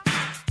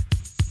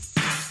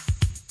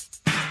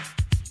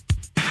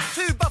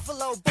 Two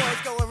Buffalo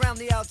boys go around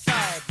the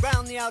outside,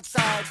 round the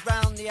outside,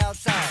 round the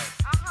outside.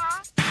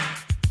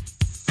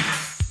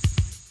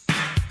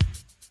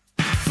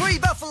 Three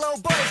Buffalo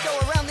boys go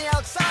around the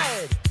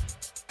outside.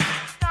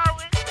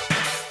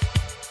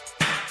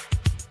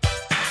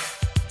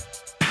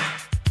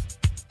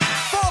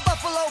 Four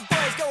Buffalo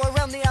boys go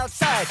around the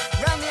outside,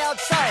 round the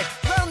outside,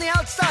 round the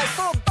outside.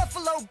 Four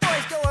Buffalo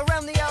boys go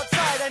around the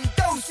outside and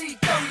go see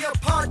go your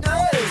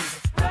partners.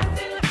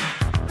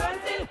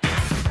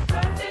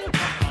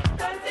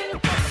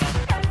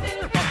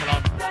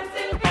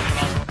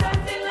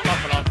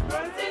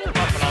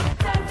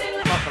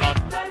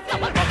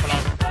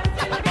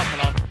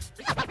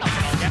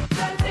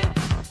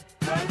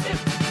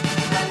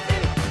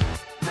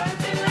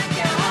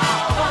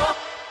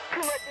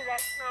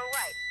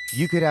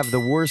 You could have the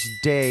worst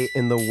day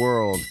in the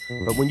world,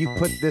 but when you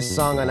put this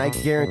song on, I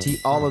guarantee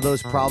all of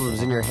those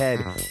problems in your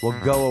head will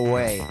go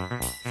away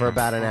for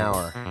about an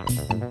hour.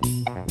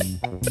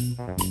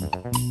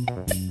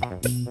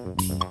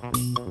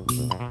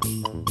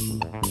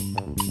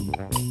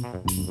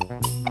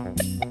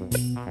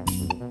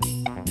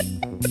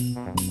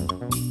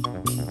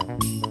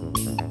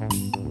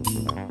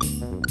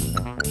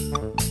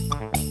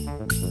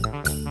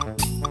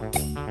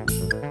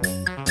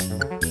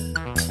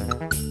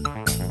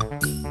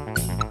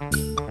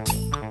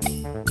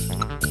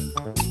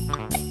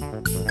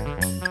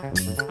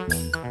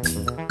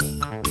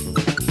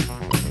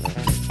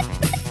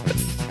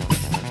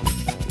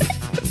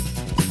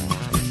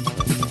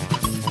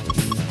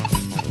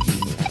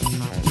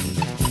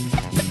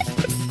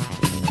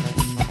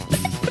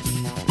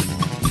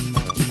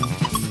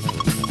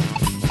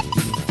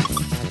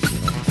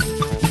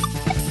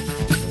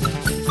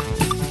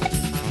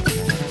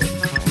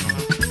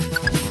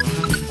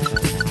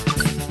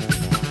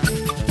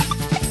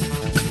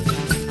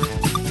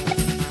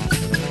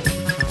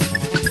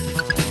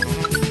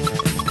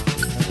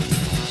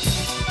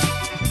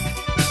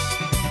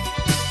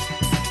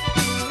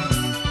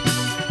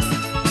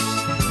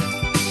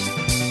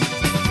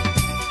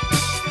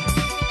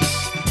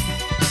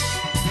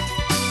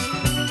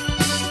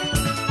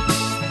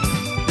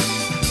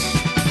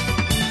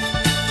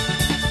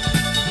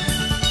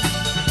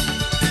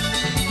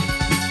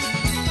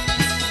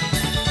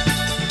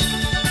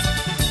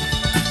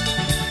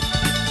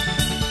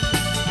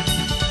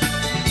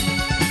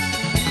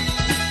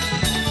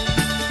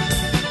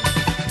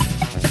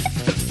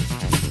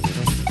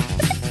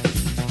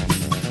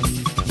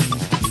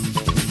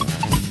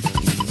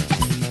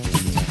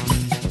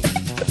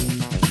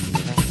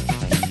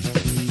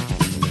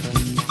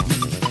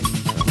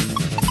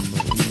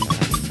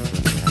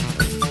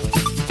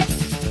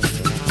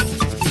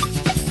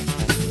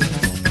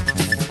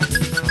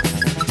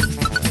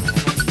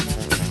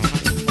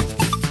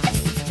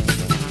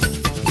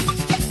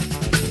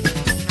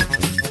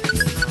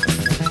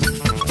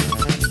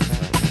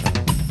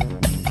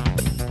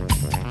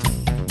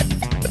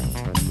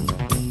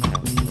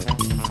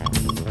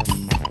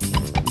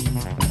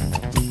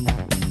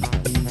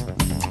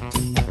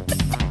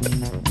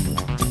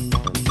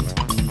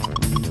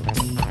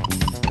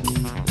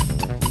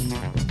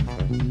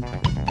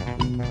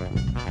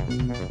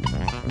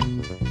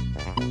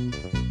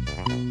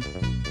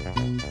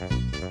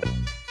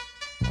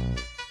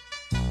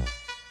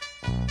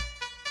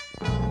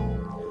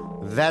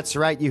 That's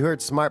right, you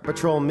heard Smart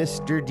Patrol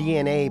Mr.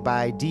 DNA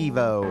by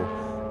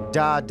Devo,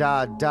 Da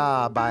Da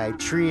Da by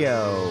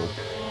Trio,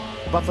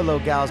 Buffalo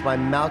Gals by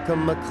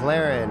Malcolm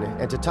McLaren,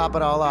 and to top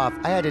it all off,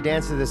 I had to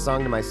dance to this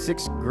song to my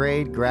 6th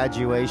grade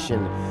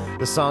graduation.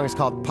 The song is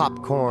called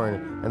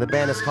Popcorn, and the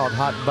band is called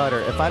Hot Butter.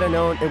 If I'd have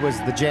known it was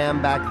the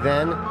jam back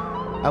then,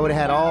 I would have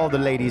had all the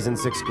ladies in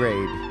 6th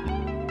grade.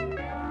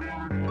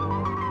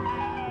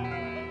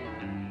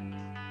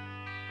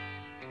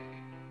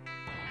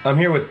 I'm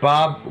here with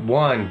Bob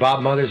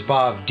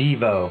Mothersbaugh of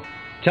Devo.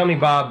 Tell me,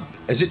 Bob,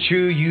 is it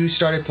true you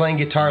started playing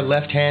guitar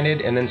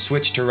left-handed and then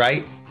switched to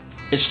right?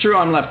 It's true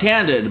I'm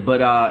left-handed, but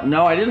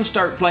no, I didn't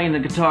start playing the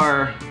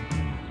guitar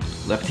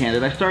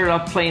left-handed. I started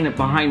off playing it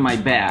behind my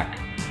back.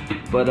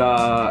 But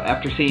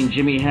after seeing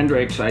Jimi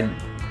Hendrix, that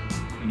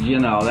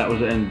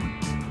was, and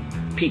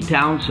Pete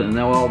Townsend.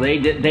 Well, they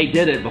did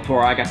it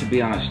before I got to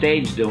be on a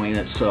stage doing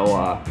it. So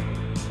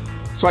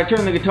I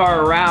turned the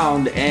guitar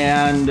around,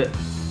 and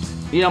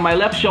you know, my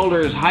left shoulder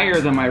is higher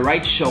than my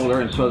right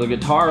shoulder, and so the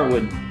guitar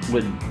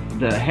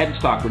the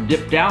headstock would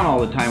dip down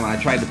all the time when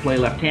I tried to play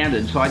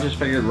left-handed. So I just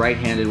figured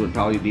right-handed would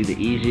probably be the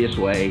easiest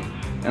way,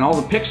 and all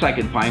the picks I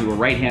could find were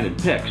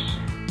right-handed picks.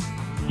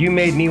 You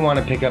made me want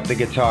to pick up the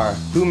guitar.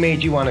 Who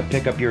made you want to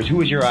pick up yours? Who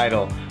was your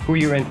idol? Who were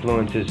your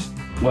influences?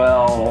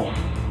 Well,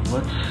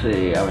 let's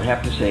see. I would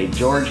have to say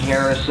George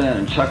Harrison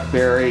and Chuck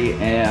Berry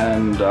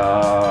and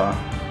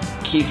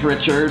Keith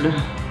Richard,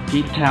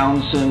 Pete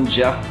Townsend,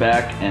 Jeff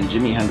Beck, and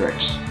Jimi Hendrix.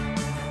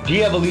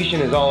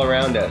 De-evolution is all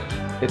around us.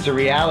 It's a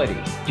reality.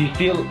 Do you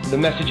feel the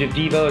message of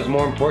Devo is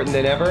more important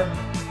than ever?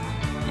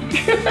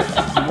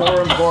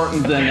 More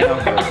important than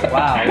ever.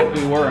 Wow,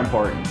 we were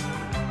important.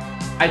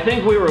 I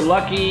think we were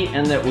lucky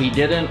in that we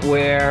didn't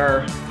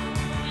wear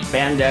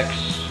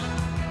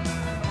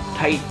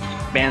tight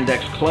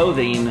spandex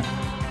clothing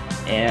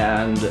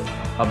and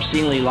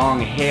obscenely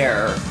long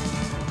hair,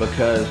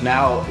 because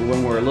now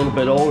when we're a little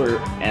bit older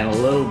and a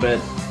little bit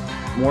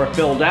more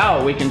filled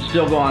out, we can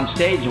still go on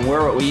stage and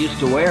wear what we used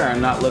to wear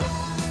and not look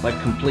like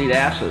complete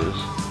asses.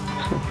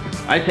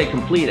 I say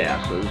complete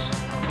asses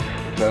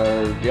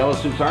because yellow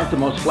suits aren't the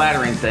most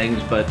flattering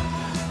things, but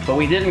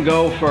we didn't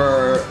go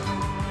for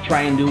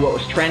try and do what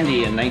was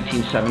trendy in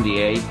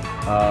 1978.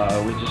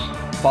 We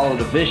just followed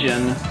a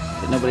vision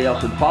that nobody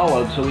else had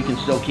followed, so we can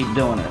still keep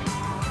doing it.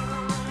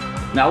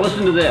 Now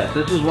listen to this.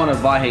 This is one of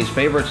Vahe's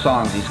favorite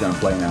songs he's going to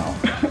play now.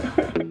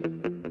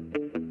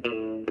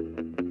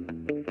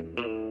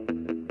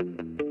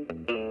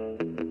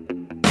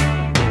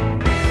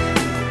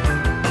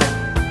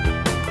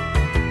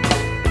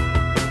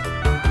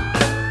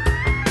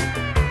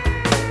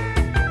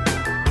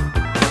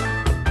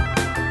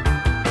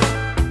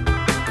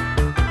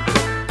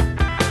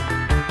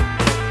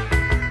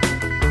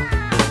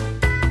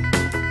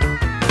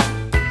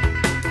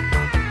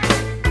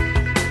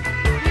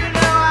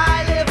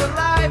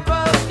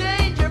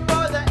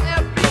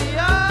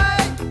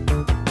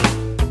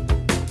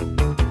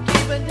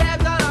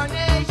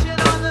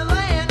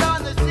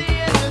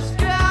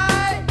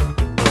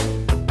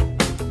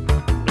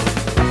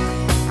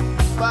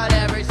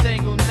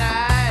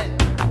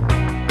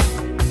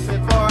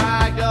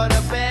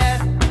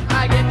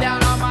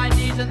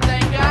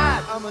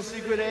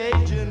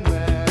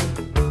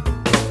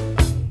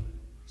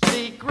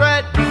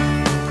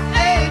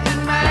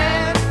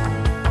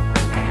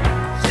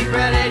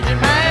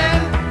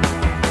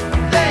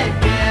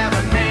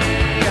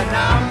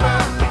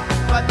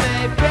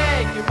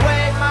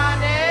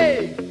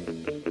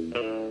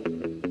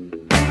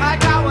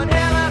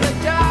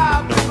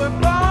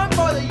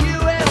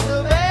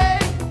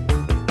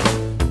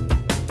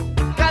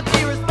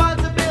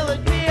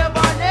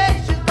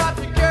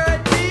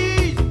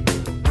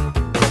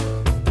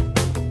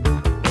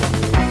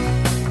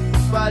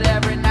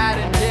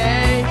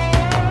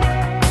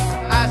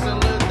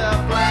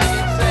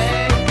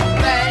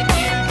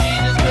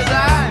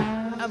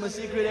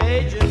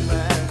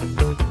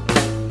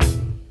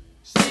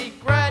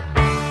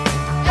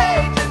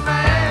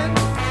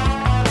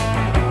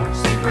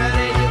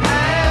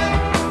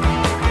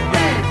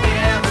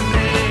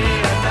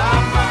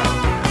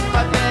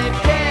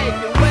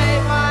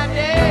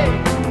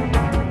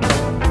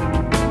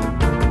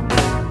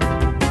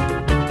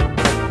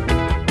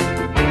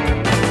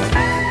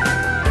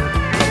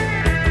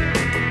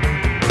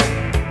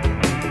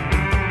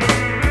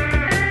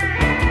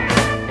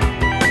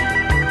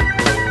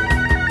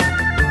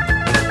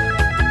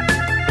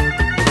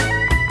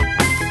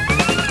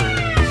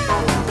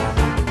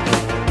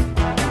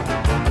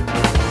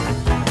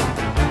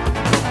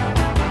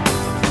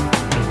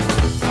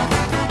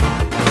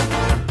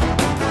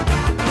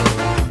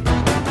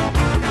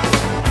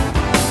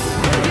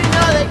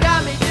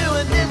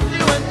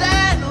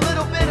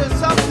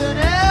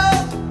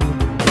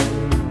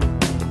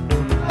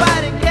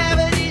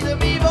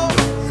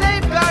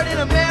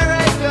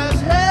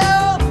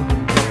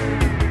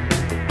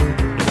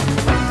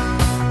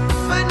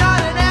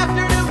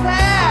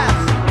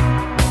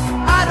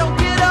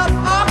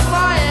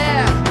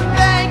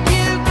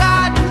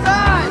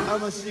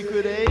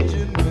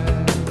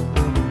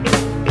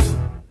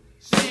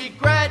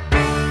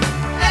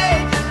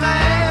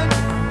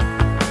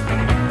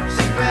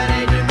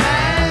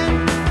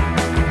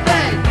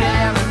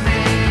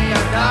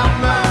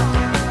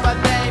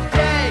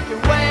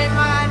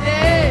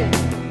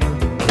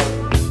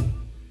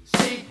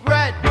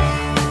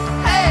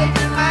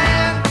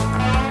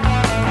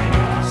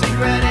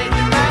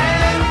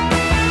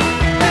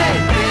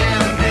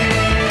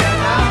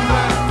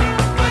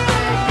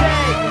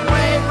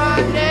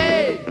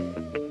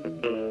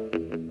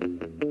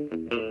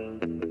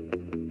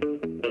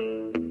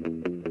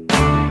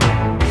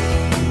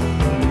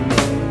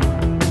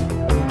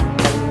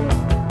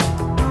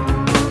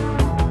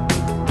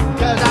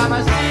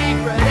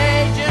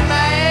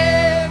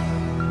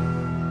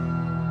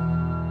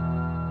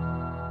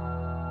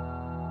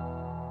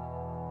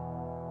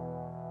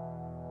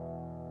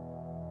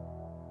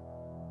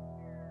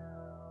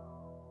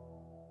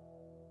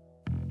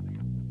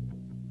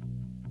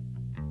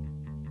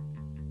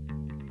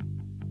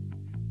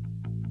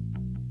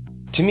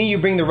 To me, you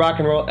bring the rock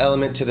and roll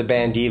element to the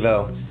band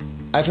Devo.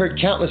 I've heard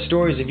countless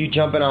stories of you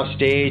jumping off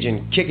stage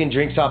and kicking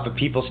drinks off of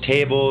people's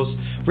tables,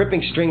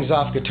 ripping strings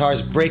off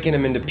guitars, breaking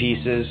them into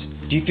pieces.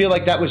 Do you feel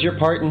like that was your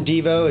part in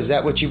Devo? Is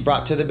that what you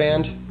brought to the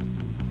band?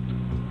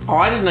 Oh,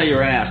 I didn't know you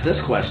were going to ask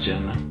this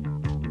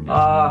question.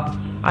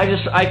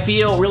 I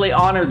feel really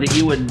honored that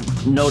you would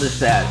notice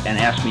that and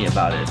ask me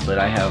about it, but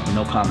I have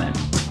no comment.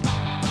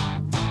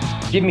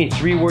 Give me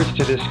 3 words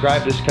to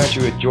describe this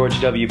country with George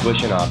W.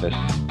 Bush in office.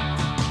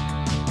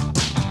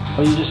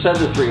 Well, you just said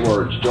the 3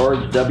 words,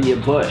 George W.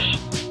 Bush.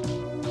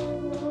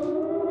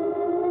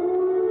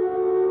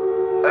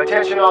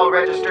 Attention all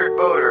registered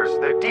voters,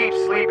 the deep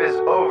sleep is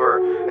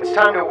over. It's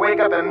time to wake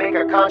up and make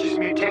a conscious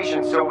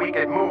mutation so we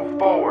can move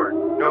forward.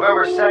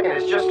 November 2nd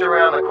is just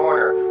around the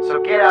corner,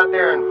 so get out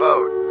there and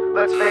vote.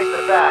 Let's face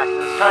the facts,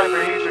 it's time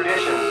for new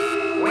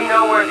traditions. We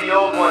know where the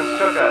old ones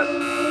took us.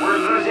 We're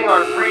losing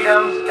our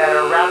freedoms at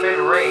a rapid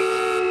rate.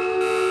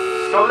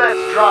 So let's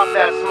drop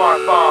that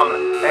smart bomb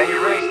and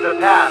erase the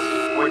past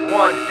with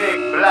one big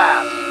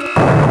blast.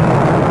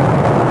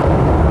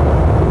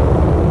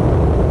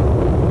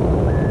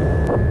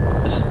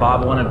 This is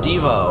Bob One of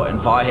Devo, and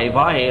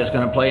Vahevahe is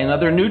going to play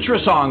another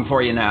Nutra song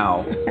for you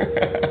now.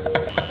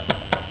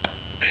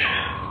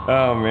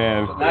 Oh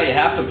man. So now you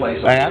have to play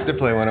something. I have to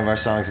play one of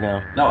our songs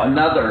now. No,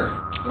 another.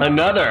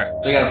 Another?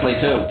 So you got to play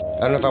 2.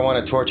 I don't know if I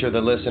want to torture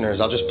the listeners.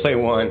 I'll just play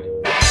one.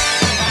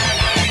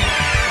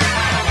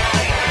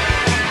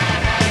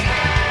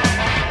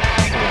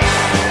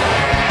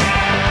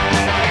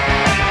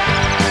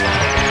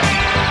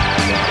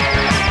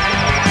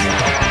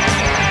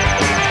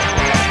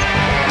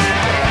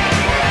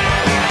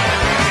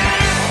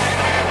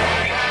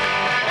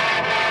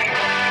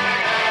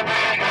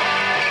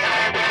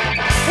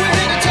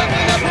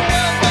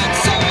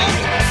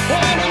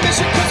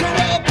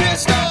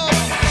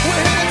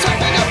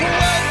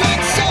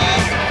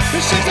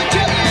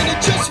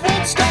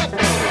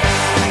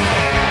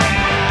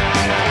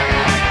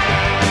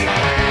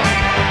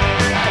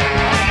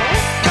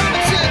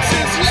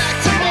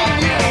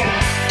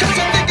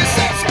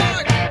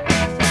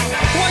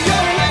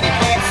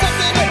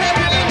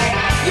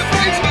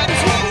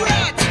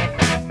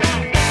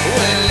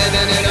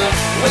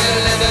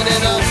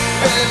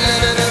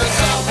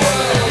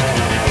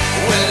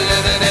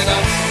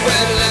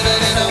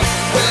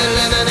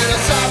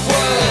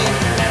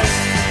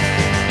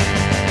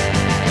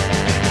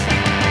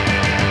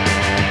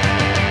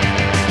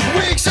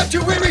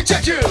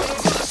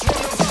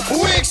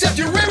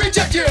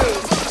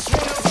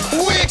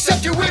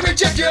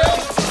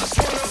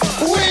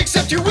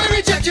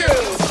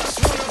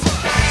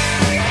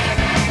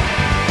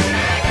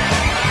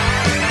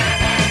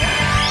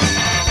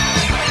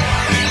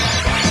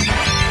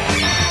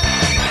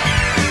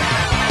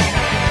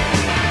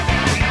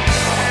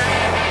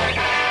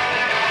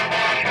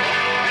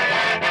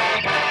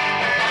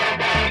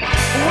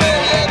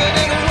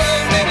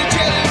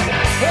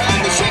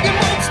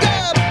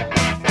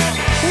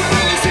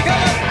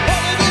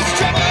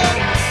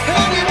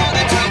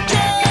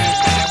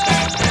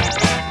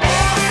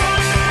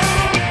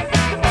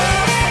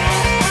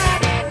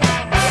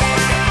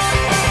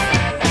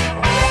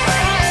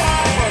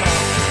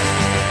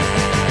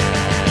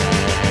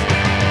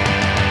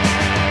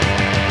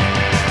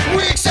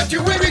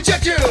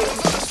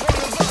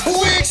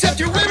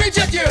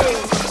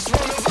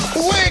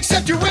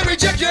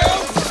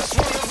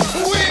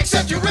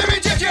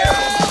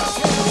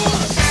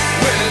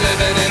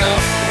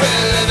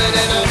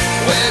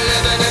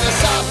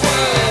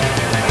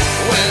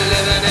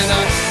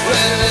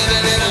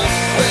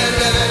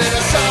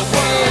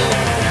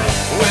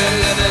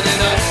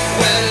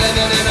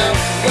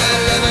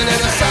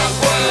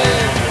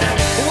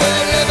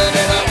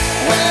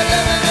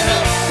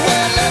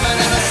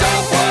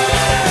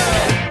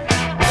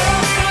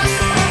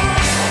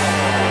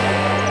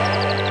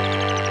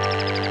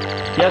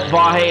 Yes,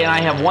 Vahe, and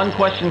I have one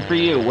question for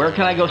you. Where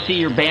can I go see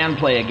your band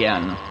play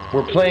again?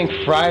 We're playing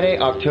Friday,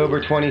 October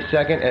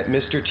 22nd at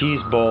Mr. T's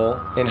Bowl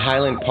in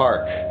Highland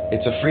Park.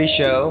 It's a free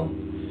show,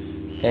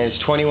 and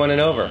it's 21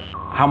 and over.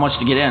 How much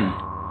to get in?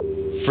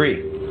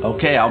 Free.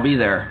 Okay, I'll be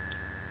there.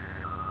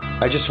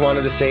 I just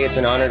wanted to say it's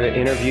an honor to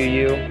interview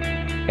you,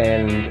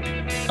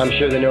 and I'm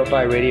sure the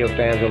No-Fi Radio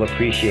fans will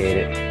appreciate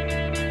it.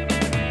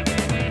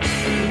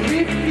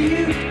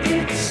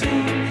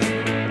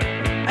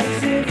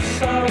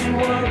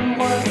 Someone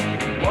was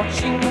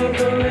watching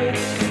over it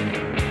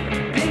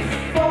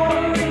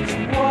before it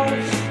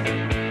was,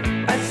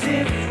 as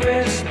if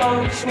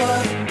response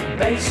was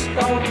based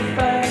on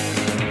fact,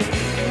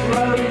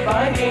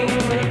 providing,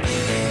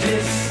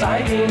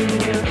 deciding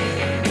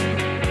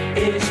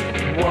it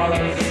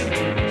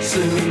was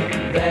soon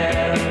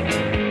there.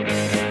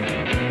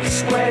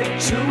 Square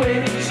to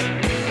it,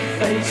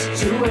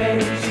 face to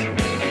it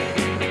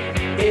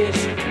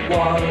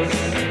was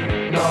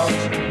not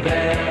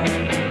there.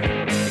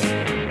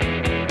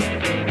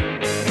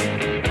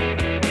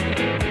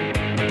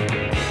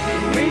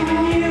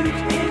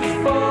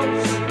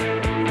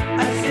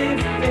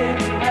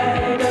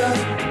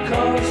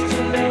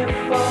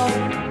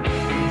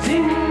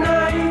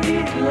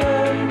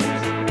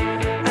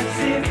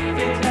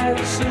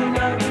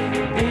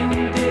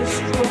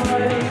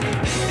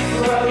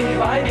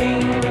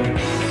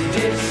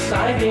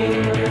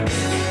 providing.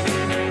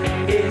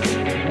 It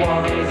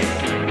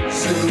was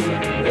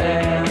soon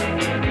there.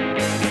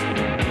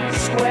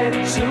 Square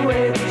to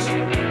it,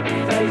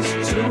 face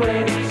to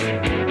it.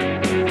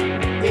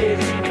 It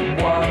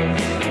was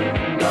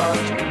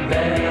not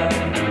there.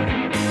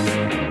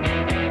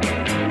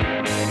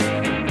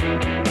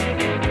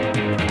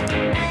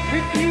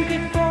 Reviewed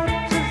it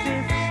once as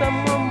if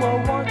someone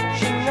were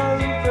watching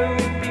over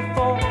it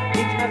before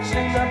it had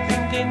sooner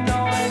been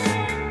denied.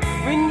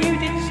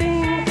 Renewed it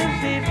seems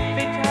as if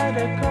it had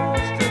a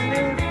cause to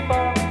live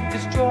for.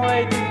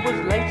 Destroyed it was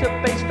later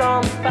based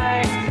on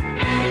fact.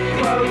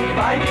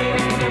 Providing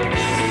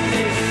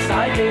this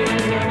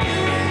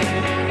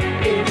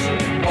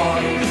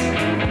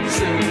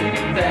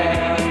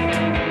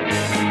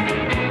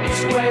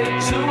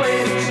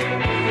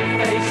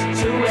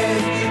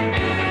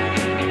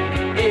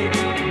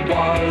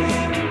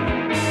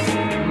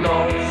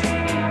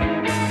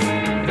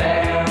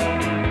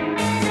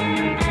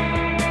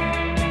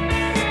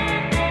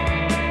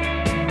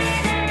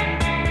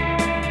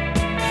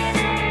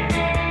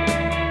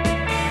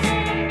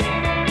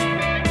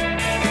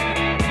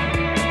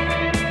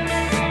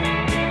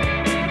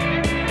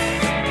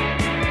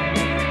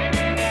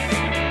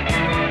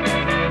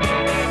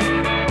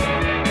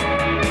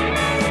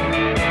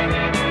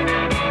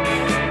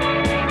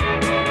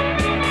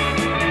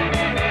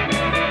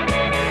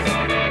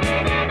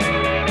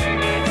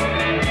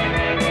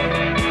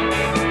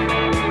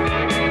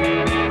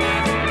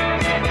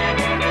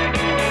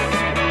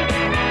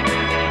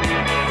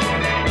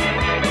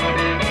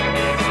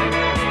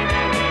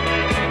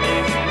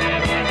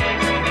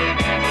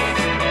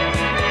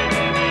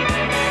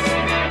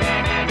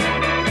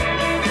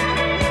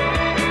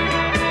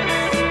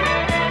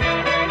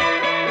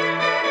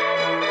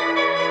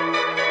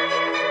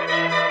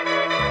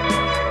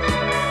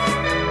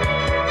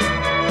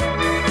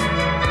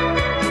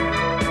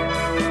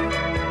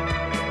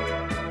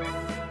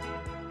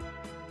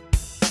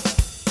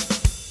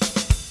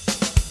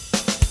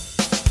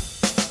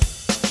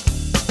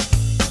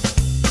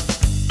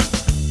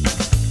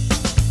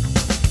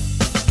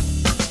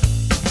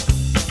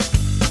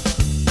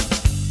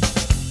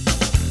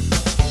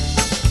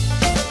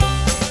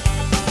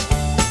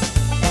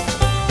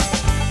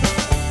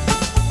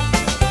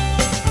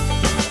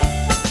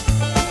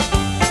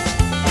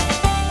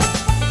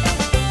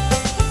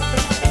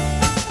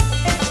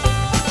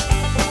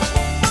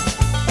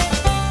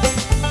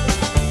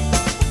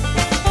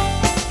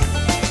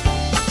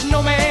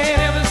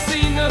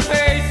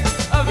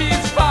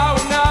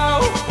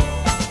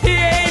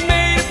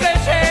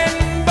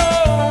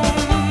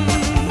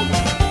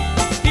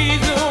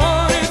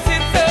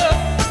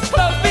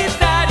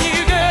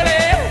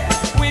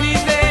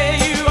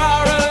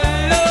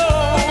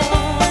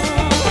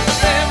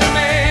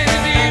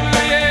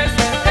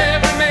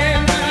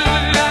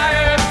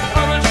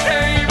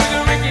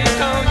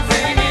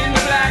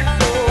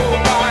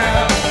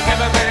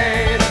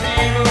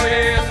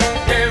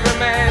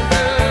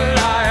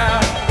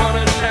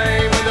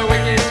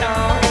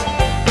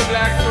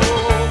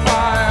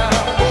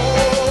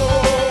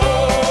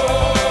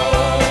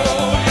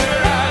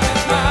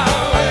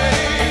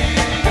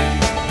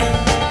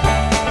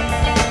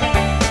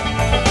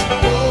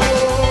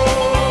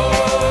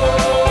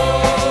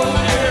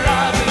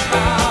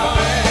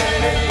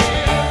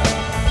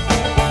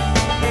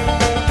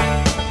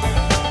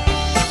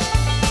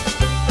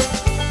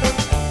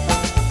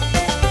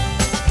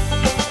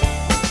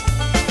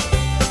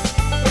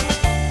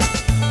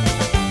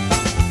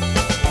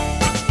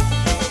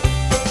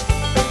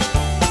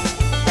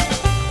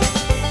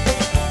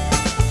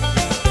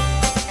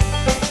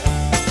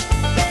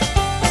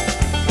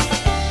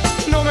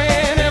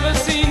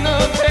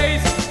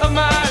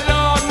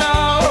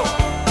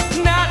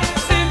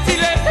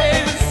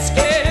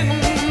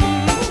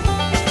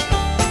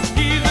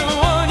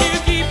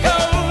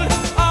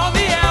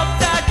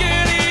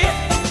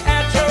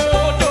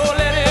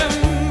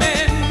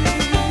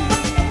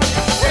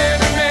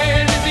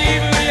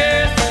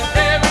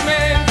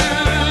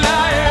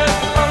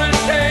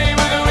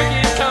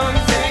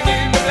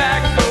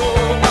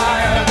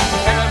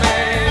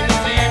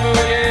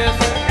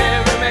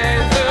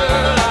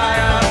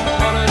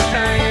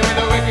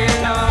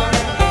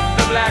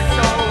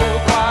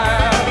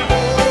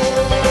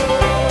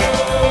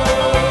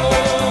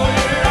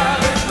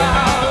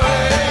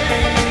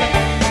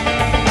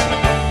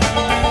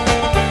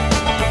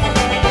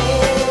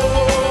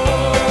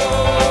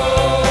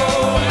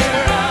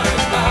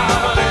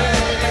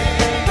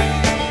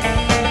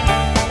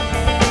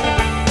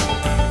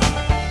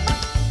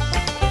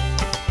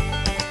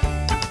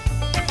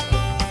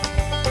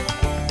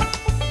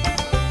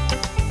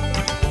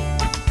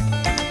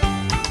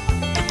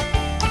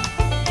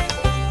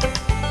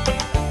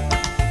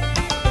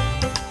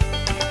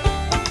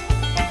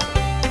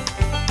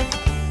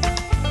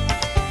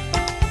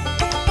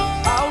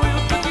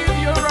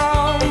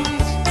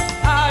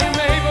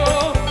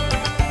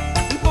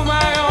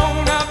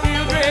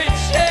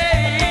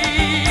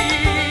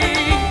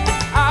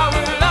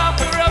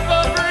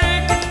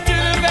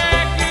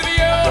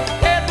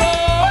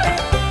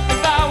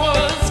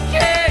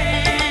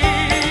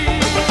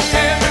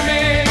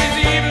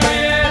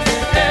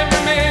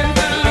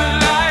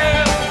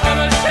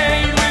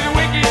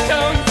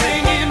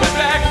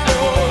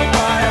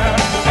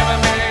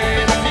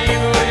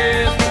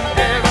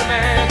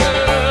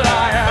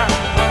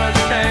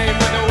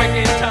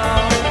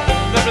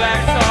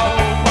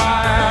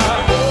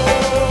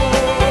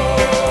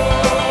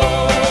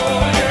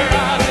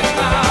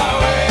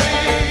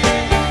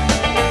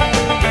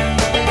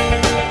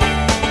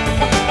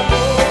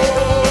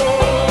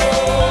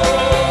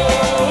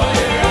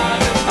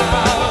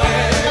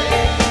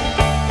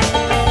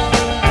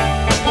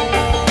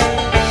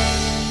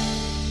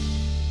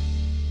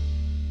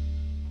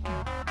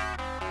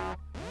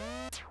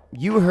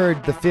you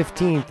heard the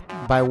 15th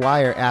by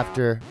Wire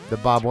after the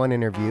Bob One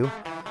interview.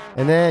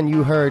 And then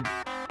you heard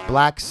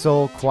Black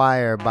Soul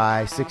Choir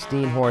by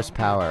 16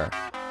 Horsepower.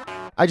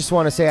 I just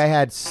want to say I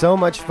had so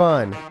much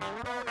fun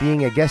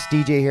being a guest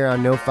DJ here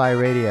on No-Fi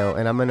Radio,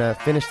 and I'm going to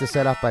finish the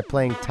set off by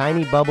playing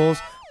Tiny Bubbles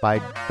by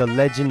the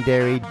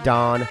legendary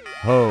Don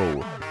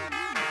Ho.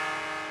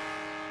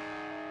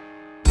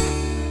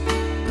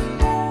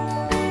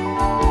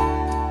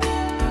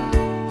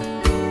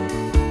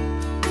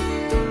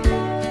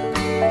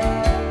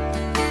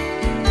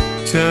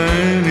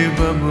 Tiny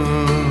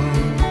bubble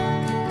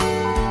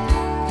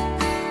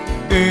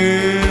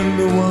in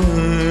the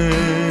wine,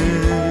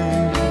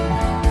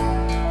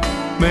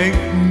 make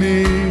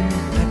me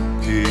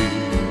happy,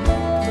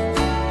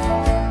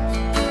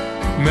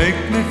 make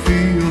me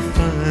feel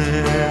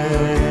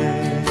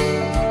fine.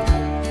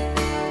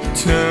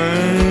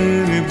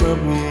 Tiny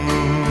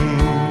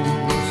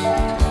bubbles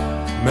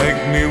make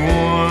me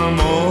warm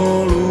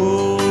all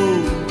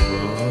over,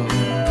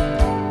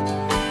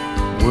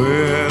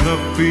 with a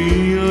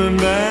feeling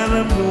that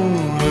I'm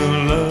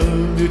gonna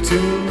love you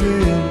till the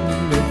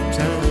end of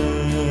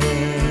time.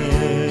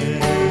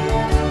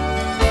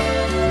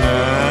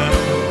 Now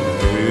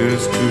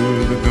here's to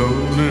the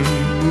golden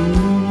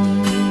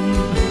moon,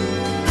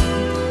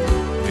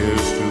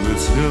 here's to the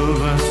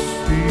silver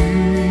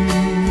sea,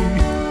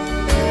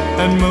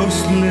 and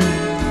mostly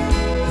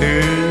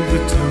here's the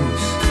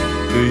toast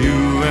to you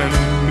and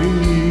me.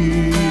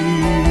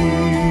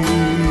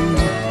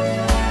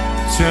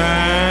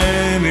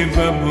 Tiny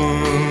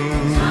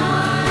bubbles,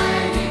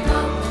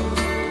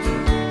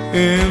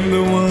 in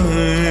the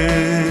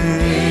wine,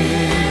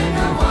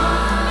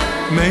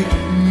 make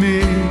me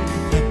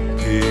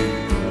happy,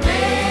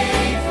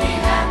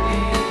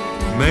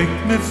 make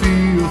me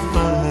feel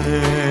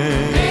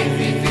fine.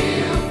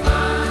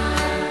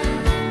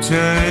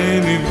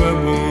 Tiny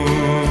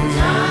bubbles,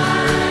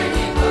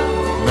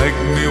 make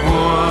me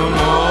warm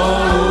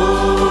all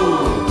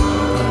over,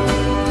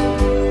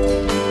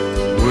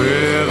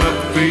 with a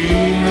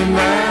feeling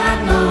that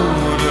I'm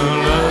gonna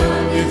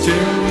love you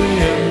till the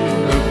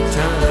end of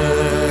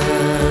time.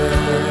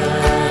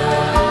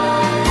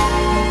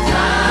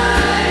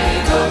 Tiny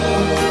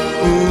bubbles,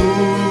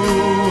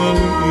 ooh,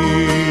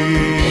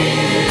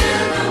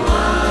 in the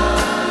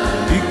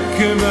wine,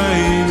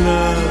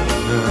 Ikebaina,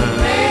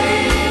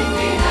 make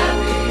me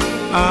happy.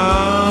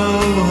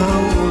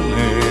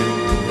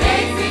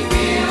 Makes me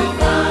feel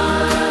fine.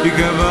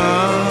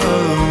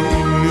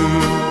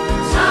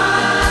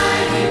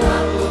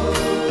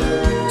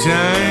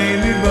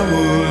 Tiny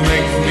bubble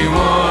makes me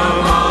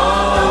warm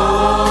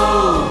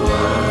all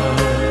over,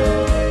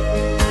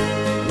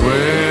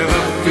 with a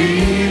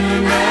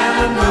feeling that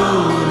I'm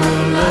gonna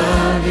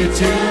love you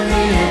till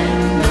the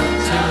end of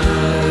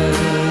time.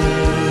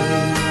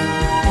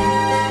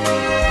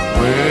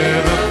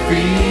 With a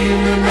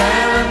feeling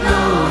that I'm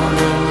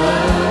gonna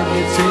love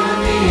you till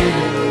the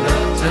end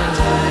of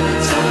time.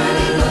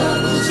 Tiny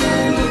bubbles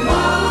in the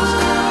walls,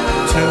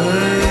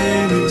 tiny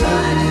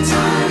bubbles in the walls,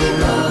 tiny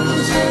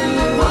bubbles in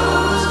the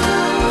walls,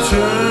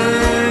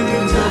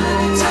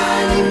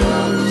 tiny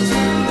bubbles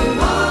in the walls, tiny bubbles in the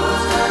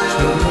walls,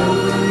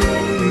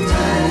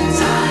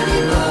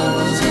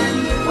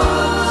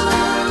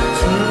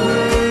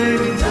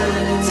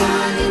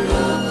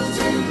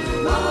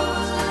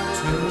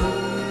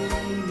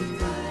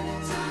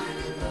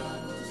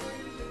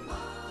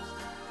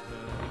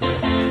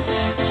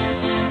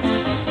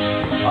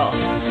 Oh,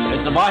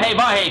 it's the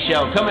Vahevahe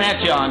Show coming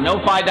at you on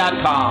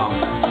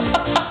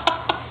NoFi.com.